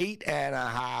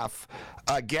 48.5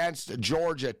 against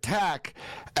Georgia Tech.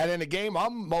 And in the game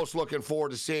I'm most looking forward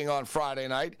to seeing on Friday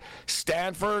night,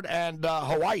 Stanford and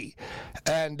Hawaii.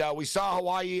 And we saw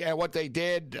Hawaii and what they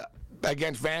did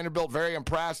against Vanderbilt. Very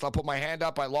impressed. I'll put my hand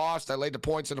up. I lost. I laid the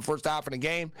points in the first half of the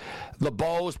game. The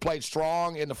Bows played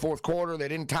strong in the fourth quarter. They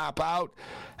didn't tap out.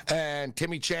 And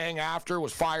Timmy Chang after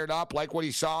was fired up, like what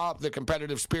he saw, the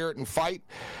competitive spirit and fight.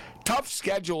 Tough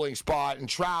scheduling spot and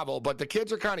travel, but the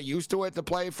kids are kind of used to it to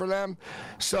play for them.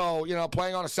 So,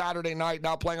 playing on a Saturday night,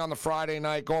 now playing on the Friday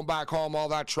night, going back home, all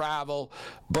that travel.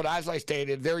 But as I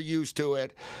stated, they're used to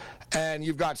it. And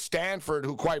you've got Stanford,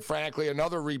 who, quite frankly,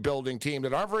 another rebuilding team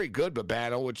that aren't very good,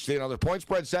 Bobano, which, the point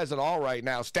spread says it all right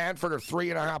now. Stanford are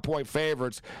 3.5-point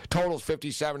favorites. Total's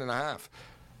 57.5.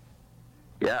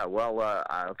 Yeah, well,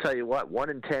 I'll tell you what,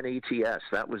 1-10 ATS.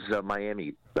 That was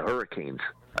Miami, the Hurricanes,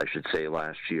 I should say,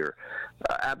 last year.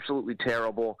 Absolutely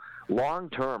terrible.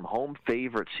 Long-term home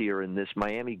favorites here in this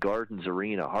Miami Gardens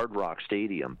Arena, Hard Rock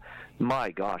Stadium.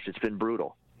 My gosh, it's been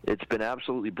brutal. It's been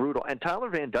absolutely brutal. And Tyler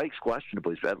Van Dyke's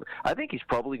questionable. I think he's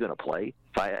probably going to play,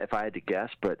 if I had to guess,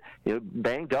 but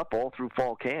banged up all through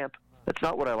fall camp. That's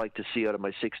not what I like to see out of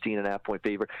my 16.5-point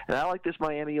favorite. And I like this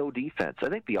Miami O defense. I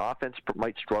think the offense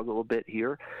might struggle a bit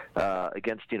here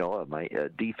against, my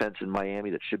defense in Miami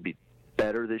that should be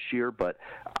better this year, but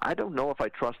I don't know if I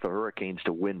trust the Hurricanes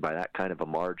to win by that kind of a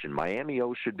margin. Miami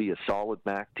O should be a solid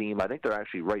MAC team. I think they're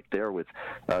actually right there with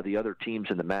the other teams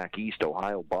in the MAC East,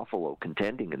 Ohio, Buffalo,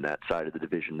 contending in that side of the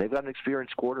division. They've got an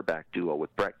experienced quarterback duo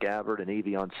with Brett Gabbard and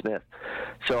Avion Smith.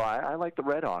 So I like the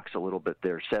Redhawks a little bit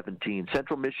there, 17.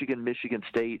 Central Michigan, Michigan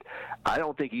State, I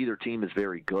don't think either team is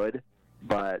very good.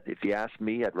 But if you ask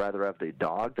me, I'd rather have the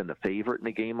dog than the favorite in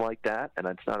a game like that, and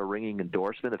it's not a ringing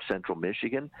endorsement of Central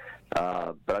Michigan.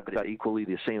 But I've got equally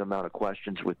the same amount of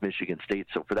questions with Michigan State,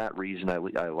 so for that reason, I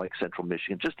like Central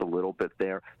Michigan just a little bit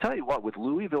there. Tell you what, with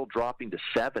Louisville dropping to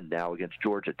 7 now against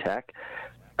Georgia Tech,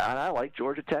 and I like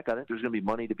Georgia Tech. I think there's going to be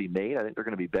money to be made. I think they're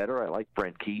going to be better. I like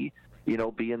Brent Key,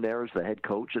 being there as the head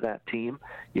coach of that team.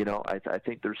 I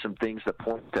think there's some things that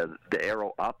point to the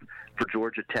arrow up for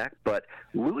Georgia Tech, but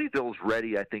Louisville's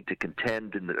ready, I think, to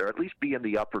contend or at least be in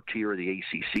the upper tier of the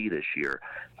ACC this year.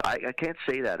 I can't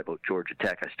say that about Georgia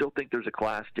Tech. I still think there's a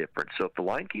class difference. So if the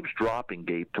line keeps dropping,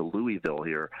 Gabe, to Louisville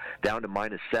here, down to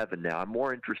 -7 now, I'm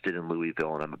more interested in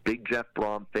Louisville, and I'm a big Jeff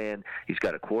Brom fan. He's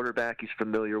got a quarterback he's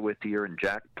familiar with here, and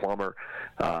Jack Plummer.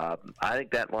 I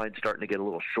think that line's starting to get a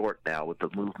little short now with the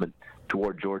movement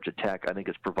toward Georgia Tech. I think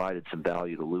it's provided some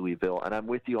value to Louisville. And I'm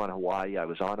with you on Hawaii. I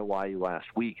was on Hawaii last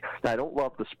week. Now, I don't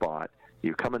love the spot.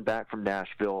 You're coming back from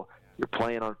Nashville. You're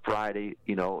playing on Friday.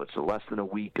 It's less than a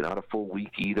week, not a full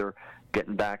week either,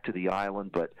 getting back to the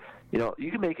island. But,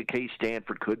 you can make a case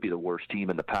Stanford could be the worst team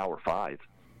in the Power 5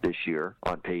 this year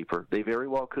on paper. They very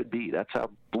well could be. That's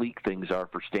how bleak things are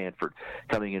for Stanford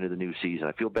coming into the new season.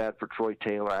 I feel bad for Troy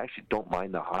Taylor. I actually don't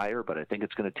mind the hire, but I think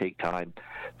it's going to take time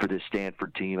for this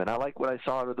Stanford team. And I like what I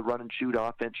saw out of the run-and-shoot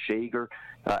offense. Shager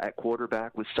at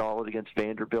quarterback was solid against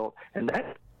Vanderbilt. And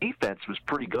that defense was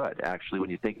pretty good, actually,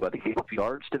 when you think about it. They gave up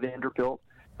yards to Vanderbilt,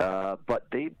 but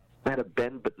they had a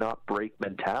bend but not break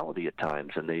mentality at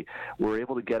times, and they were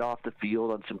able to get off the field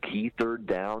on some key third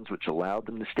downs, which allowed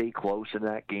them to stay close in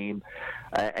that game.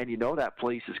 And that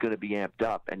place is going to be amped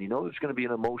up, and there's going to be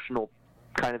an emotional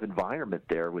kind of environment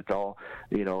there with all,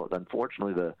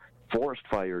 unfortunately, the forest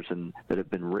fires that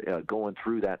have been going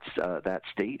through that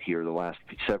state here the last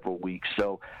several weeks.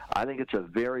 So I think it's a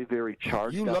very, very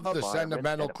charged up environment. You love the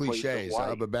sentimental cliches,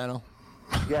 Bobano.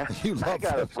 Yeah, you love I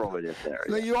gotta throw it in there.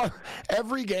 Yeah.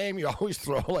 Every game, you always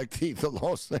throw the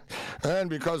lowest thing, and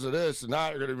because of this and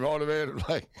that, you're gonna be motivated.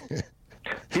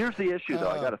 Here's the issue, though.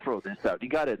 I got to throw this out. You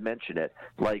got to mention it.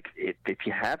 If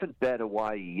you haven't bet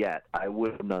Hawaii yet, I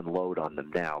wouldn't unload on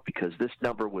them now because this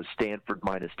number was Stanford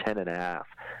 -10.5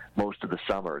 most of the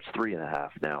summer. It's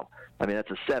 3.5 now. I mean,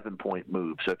 that's a 7-point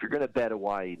move. So if you're going to bet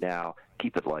Hawaii now,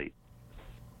 keep it light.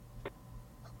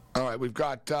 All right, we've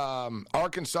got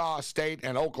Arkansas State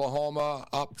and Oklahoma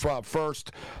up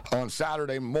first on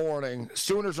Saturday morning.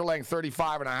 Sooners are laying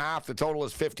 35.5. The total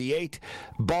is 58.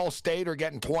 Ball State are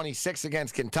getting 26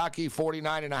 against Kentucky,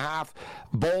 49.5.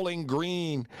 Bowling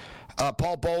Green.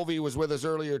 Paul Bovey was with us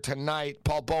earlier tonight.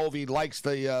 Paul Bovey likes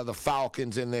the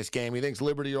Falcons in this game. He thinks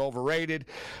Liberty are overrated.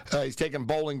 He's taking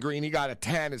Bowling Green. He got a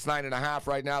 10. It's 9.5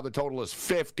 right now. The total is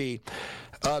 50.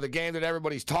 The game that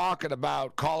everybody's talking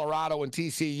about, Colorado and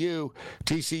TCU.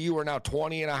 TCU are now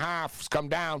 20.5. It's come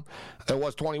down. It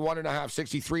was 21.5.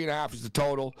 63.5 is the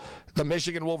total. The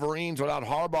Michigan Wolverines, without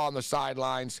Harbaugh on the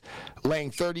sidelines, laying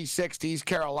 36 to East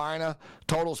Carolina.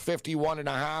 Total's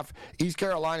 51.5. East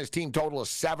Carolina's team total is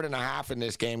 7.5 in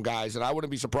this game, guys. And I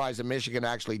wouldn't be surprised if Michigan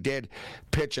actually did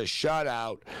pitch a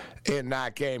shutout in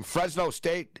that game. Fresno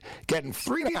State getting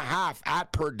 3.5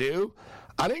 at Purdue.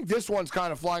 I think this one's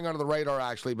kind of flying under the radar,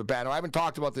 actually, Bobano. I haven't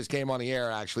talked about this game on the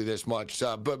air, actually, this much.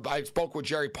 But I spoke with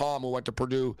Jerry Palm, who went to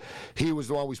Purdue. He was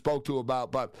the one we spoke to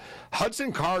about. But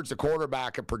Hudson Card's the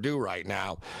quarterback at Purdue right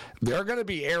now. They're going to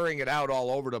be airing it out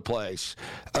all over the place,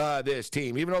 this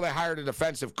team. Even though they hired a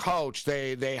defensive coach,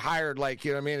 they hired,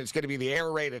 it's going to be the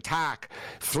air raid attack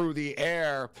through the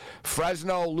air.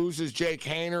 Fresno loses Jake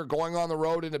Haener going on the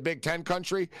road in the Big Ten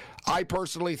country. I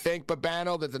personally think,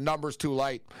 Bobano, that the number's too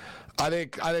light. I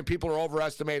think people are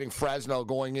overestimating Fresno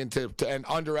going into and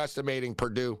underestimating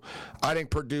Purdue. I think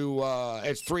Purdue,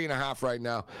 it's 3.5 right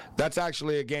now. That's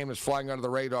actually a game that's flying under the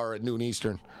radar at noon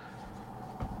Eastern.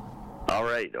 All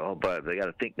right. Oh, but I got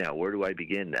to think now. Where do I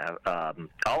begin?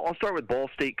 I'll start with Ball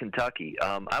State, Kentucky.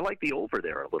 I like the over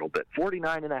there a little bit.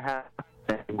 49.5.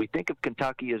 And we think of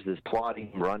Kentucky as this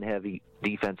plodding, run-heavy,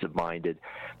 defensive-minded.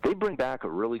 They bring back a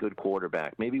really good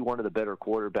quarterback, maybe one of the better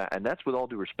quarterbacks, and that's with all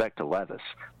due respect to Levis.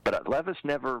 But Levis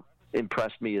never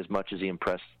impressed me as much as he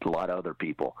impressed a lot of other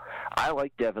people. I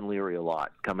like Devin Leary a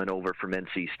lot coming over from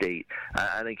NC State.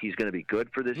 I think he's going to be good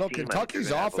for this team.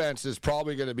 Kentucky's offense is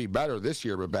probably going to be better this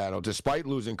year, Bobano, despite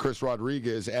losing Chris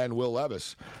Rodriguez and Will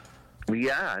Levis.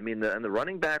 Yeah, I mean, the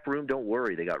running back room, don't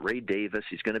worry. They got Ray Davis.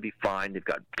 He's going to be fine. They've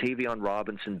got Tavion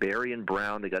Robinson, Barry and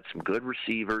Brown. They got some good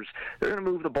receivers. They're going to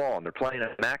move the ball, and they're playing a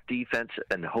MAC defense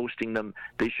and hosting them.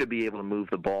 They should be able to move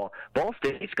the ball. Ball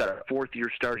State's got a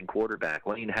fourth-year starting quarterback,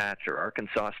 Lane Hatcher,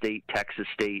 Arkansas State, Texas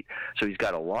State. So he's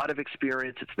got a lot of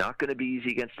experience. It's not going to be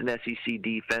easy against an SEC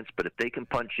defense, but if they can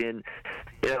punch in,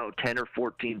 10 or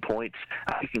 14 points,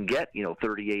 you can get,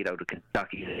 38 out of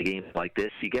Kentucky in a game like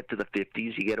this. You get to the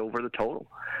 50s, you get over the total.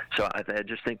 So I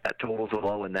just think that total's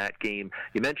low in that game.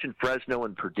 You mentioned Fresno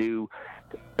and Purdue.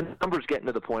 The numbers getting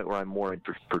to the point where I'm more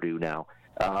interested in Purdue now.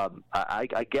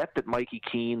 I get that Mikey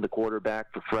Keene, the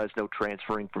quarterback for Fresno,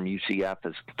 transferring from UCF,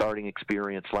 has starting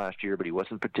experience last year, but he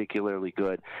wasn't particularly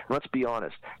good. And let's be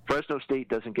honest, Fresno State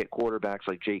doesn't get quarterbacks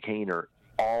like Jake Haener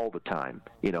all the time.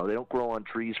 They don't grow on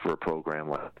trees for a program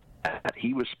like that.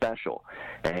 He was special,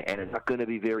 and it's not going to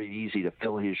be very easy to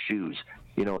fill his shoes,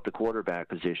 at the quarterback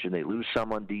position. They lose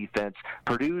some on defense.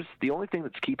 Purdue's, the only thing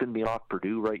that's keeping me off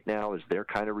Purdue right now is they're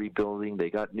kind of rebuilding. They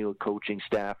got new coaching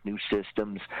staff, new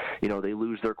systems. They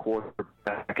lose their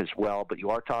quarterback as well, but you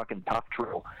are talking tough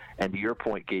drill. And to your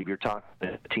point, Gabe, you're talking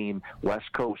a team,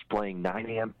 West Coast, playing 9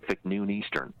 a.m. Pacific, noon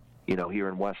Eastern. Here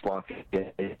in West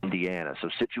Lafayette, Indiana. So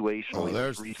situationally,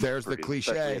 there's the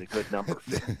cliche. A good number.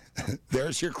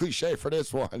 There's your cliche for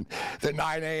this one, the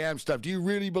 9 a.m. stuff. Do you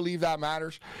really believe that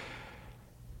matters?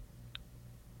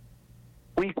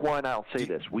 Week one, I'll say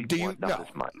this. Week one, not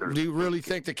as much. Do you really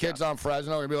think the kids on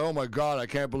Fresno are going to be like, oh, my God, I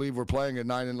can't believe we're playing at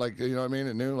 9 and, at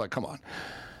noon? Like, come on.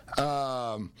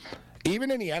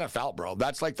 Even in the NFL, bro,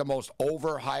 that's like the most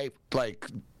overhyped,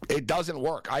 it doesn't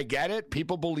work. I get it.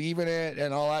 People believe in it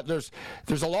and all that. There's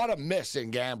a lot of myths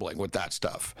in gambling with that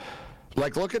stuff.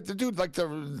 Look at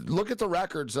the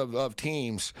records of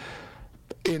teams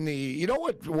in the,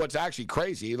 what's actually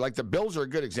crazy? The Bills are a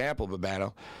good example,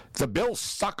 Bobano. The Bills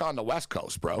suck on the West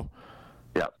Coast, bro.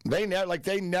 Yeah, they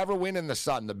never win in the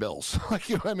sun. The Bills,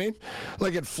 you know what I mean?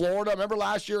 In Florida, remember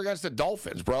last year against the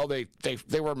Dolphins, bro? They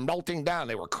were melting down.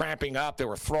 They were cramping up. They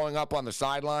were throwing up on the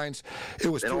sidelines. It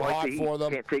was too hot for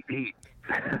them. Can't take the heat.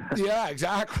 Yeah,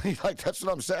 exactly. That's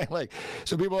what I'm saying.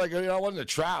 So people I wanted to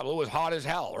travel. It was hot as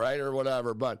hell, right, or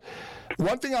whatever. But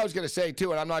one thing I was going to say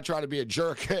too, and I'm not trying to be a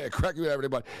jerk, correct me, everybody,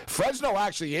 but Fresno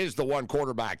actually is the one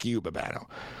quarterback, Bobano.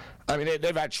 I mean,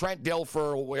 they've had Trent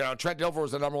Dilfer. Trent Dilfer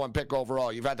was the number one pick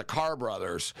overall. You've had the Carr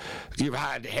brothers. You've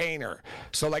had Haener.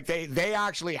 So, they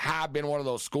actually have been one of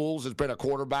those schools that's been a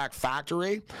quarterback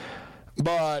factory.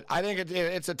 But I think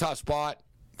it's a tough spot.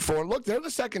 They're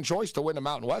the second choice to win the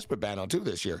Mountain West Bobano, too,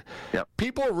 this year. Yep.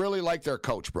 People really like their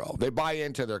coach, bro. They buy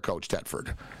into their coach,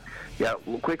 Tedford. Yeah,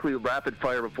 quickly, rapid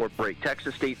fire before break.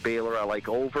 Texas State, Baylor, I like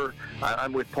over.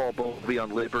 I'm with Paul Bowlby on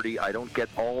Liberty. I don't get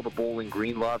all the Bowling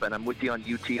Green love, and I'm with you on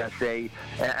UTSA.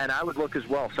 And I would look as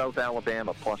well, South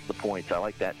Alabama plus the points. I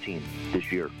like that team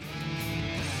this year.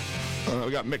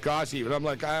 We got Mick Gossie, but I'm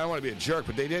I don't want to be a jerk,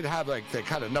 but they did have the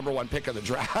kind of number one pick of the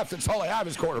draft. That's all I have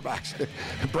is quarterbacks.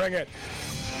 Bring it.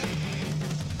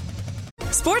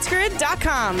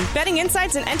 SportsGrid.com. Betting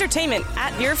insights and entertainment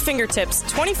at your fingertips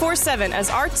 24/7 as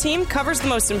our team covers the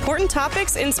most important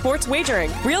topics in sports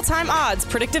wagering. Real-time odds,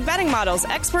 predictive betting models,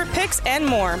 expert picks, and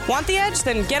more. Want the edge?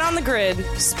 Then get on the grid.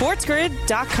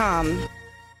 SportsGrid.com.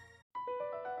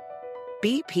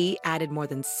 BP added more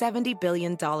than $70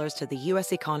 billion to the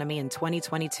U.S. economy in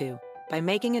 2022 by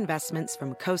making investments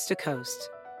from coast to coast.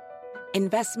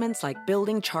 Investments like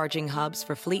building charging hubs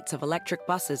for fleets of electric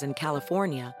buses in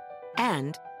California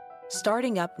and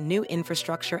starting up new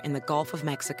infrastructure in the Gulf of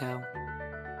Mexico.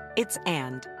 It's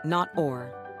and, not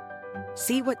or.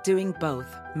 See what doing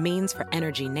both means for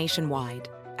energy nationwide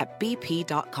at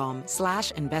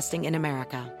bp.com/investing in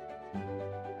America.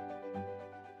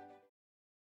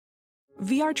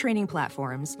 VR training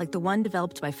platforms, like the one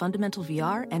developed by Fundamental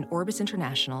VR and Orbis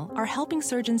International, are helping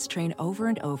surgeons train over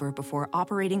and over before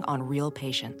operating on real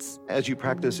patients. As you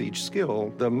practice each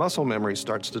skill, the muscle memory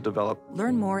starts to develop.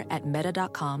 Learn more at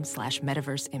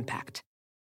meta.com/metaverseimpact.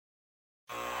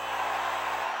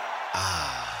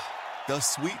 The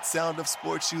sweet sound of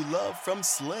sports you love from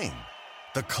Sling.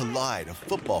 The collide of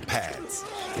football pads.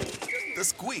 The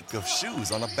squeak of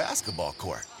shoes on a basketball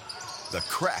court. The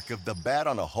crack of the bat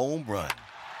on a home run.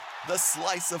 The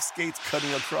slice of skates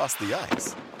cutting across the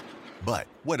ice. But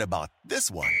what about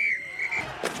this one?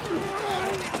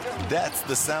 That's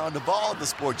the sound of all the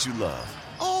sports you love,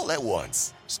 all at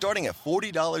once. Starting at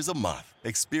 $40 a month.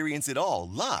 Experience it all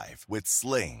live with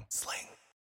Sling.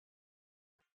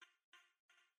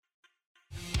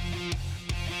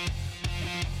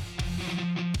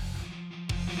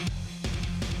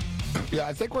 Yeah,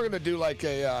 I think we're going to do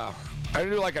I'm going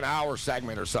to do like an hour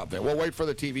segment or something. We'll wait for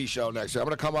the TV show next year. I'm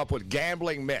going to come up with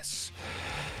gambling myths.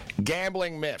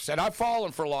 Gambling myths. And I've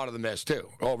fallen for a lot of the myths, too,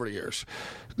 over the years.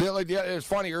 It's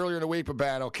funny, earlier in the week,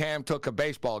 Bobano, Cam took a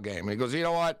baseball game. And he goes, you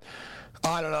know what?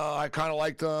 I don't know. I kind of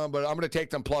like them, but I'm going to take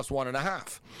them plus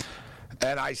 1.5.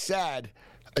 And I said,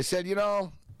 you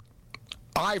know,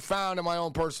 I found in my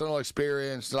own personal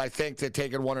experience that I think that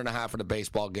taking 1.5 in a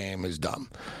baseball game is dumb.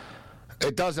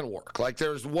 It doesn't work. Like,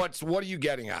 what are you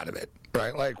getting out of it,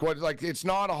 right? Like it's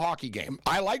not a hockey game.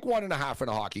 I like 1.5 in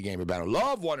a hockey game, Bobano.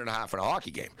 Love 1.5 in a hockey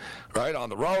game, right? On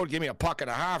the road, give me a puck and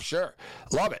a half, sure,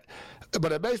 love it.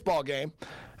 But a baseball game,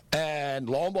 and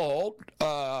lo and behold,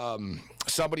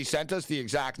 somebody sent us the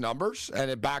exact numbers, and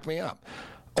it backed me up.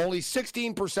 Only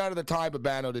 16% of the time,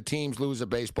 Bobano, the teams lose a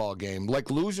baseball game. Like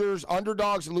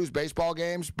underdogs that lose baseball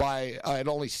games by at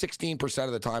only 16%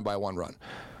 of the time by 1 run.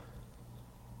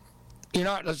 You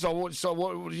know, so what,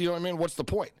 you know what I mean? What's the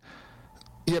point?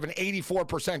 You have an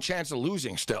 84% chance of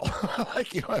losing still.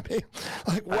 Like, you know what I mean?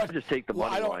 Like, what? I just take the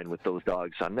money line with those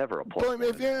dogs. I'm never a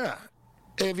player.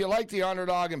 If you like the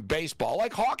underdog in baseball,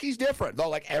 like hockey's different, though.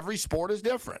 Like every sport is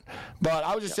different. But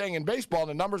I was just saying in baseball,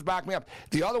 the numbers back me up.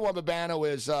 The other one, Bobano,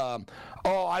 is, I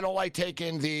don't like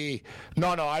taking I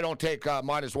don't take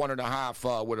minus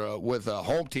 1.5 with a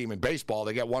home team in baseball.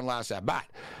 They get one last at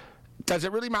bat. Does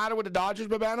it really matter with the Dodgers,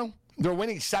 Bobano? They're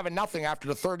winning 7-0 after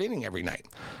the third inning every night.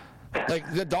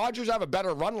 Like, the Dodgers have a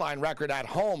better run line record at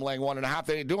home laying 1.5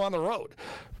 than they do on the road.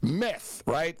 Myth,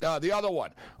 right? The other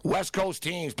one, West Coast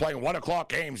teams playing 1 o'clock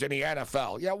games in the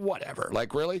NFL. Yeah, whatever.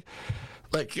 Like, really?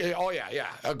 Like, oh, yeah.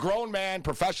 A grown man,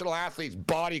 professional athlete's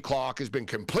body clock has been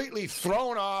completely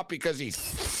thrown off because he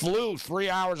flew 3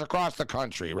 hours across the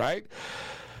country, right?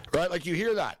 Right? Like, you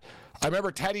hear that. I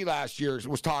remember Teddy last year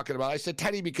was talking about it. I said,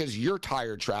 Teddy, because you're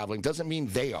tired traveling doesn't mean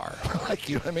they are. Like,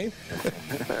 you know what I mean?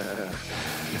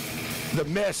 The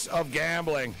myths of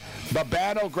gambling.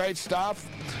 Bobano, great stuff.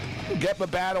 Get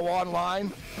Bobano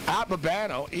online. At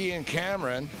Bobano, Ian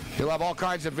Cameron. He'll have all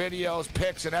kinds of videos,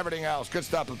 pics, and everything else. Good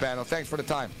stuff, Bobano. Thanks for the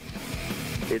time.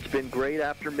 It's been great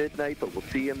after midnight, but we'll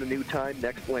see you in the new time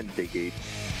next Wednesday, Gabe.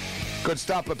 Good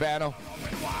stuff, Bobano.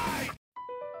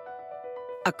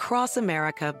 Across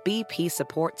America, BP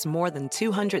supports more than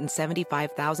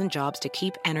 275,000 jobs to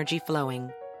keep energy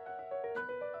flowing.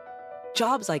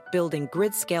 Jobs like building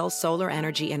grid-scale solar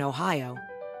energy in Ohio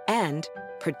and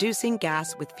producing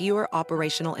gas with fewer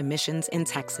operational emissions in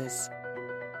Texas.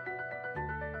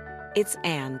 It's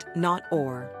and, not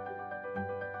or.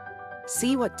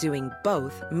 See what doing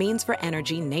both means for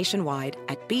energy nationwide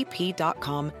at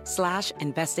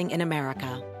bp.com/investing in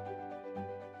America.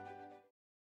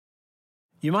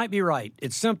 You might be right.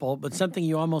 It's simple, but something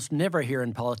you almost never hear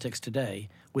in politics today,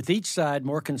 with each side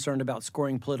more concerned about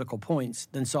scoring political points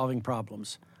than solving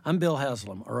problems. I'm Bill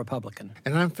Haslam, a Republican.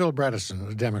 And I'm Phil Bredesen,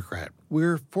 a Democrat.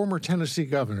 We're former Tennessee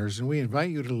governors, and we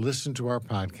invite you to listen to our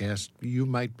podcast, You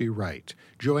Might Be Right.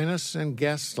 Join us and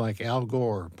guests like Al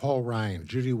Gore, Paul Ryan,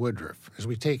 Judy Woodruff, as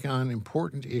we take on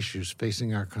important issues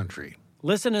facing our country.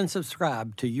 Listen and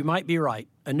subscribe to You Might Be Right,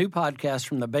 a new podcast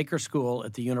from the Baker School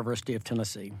at the University of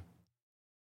Tennessee.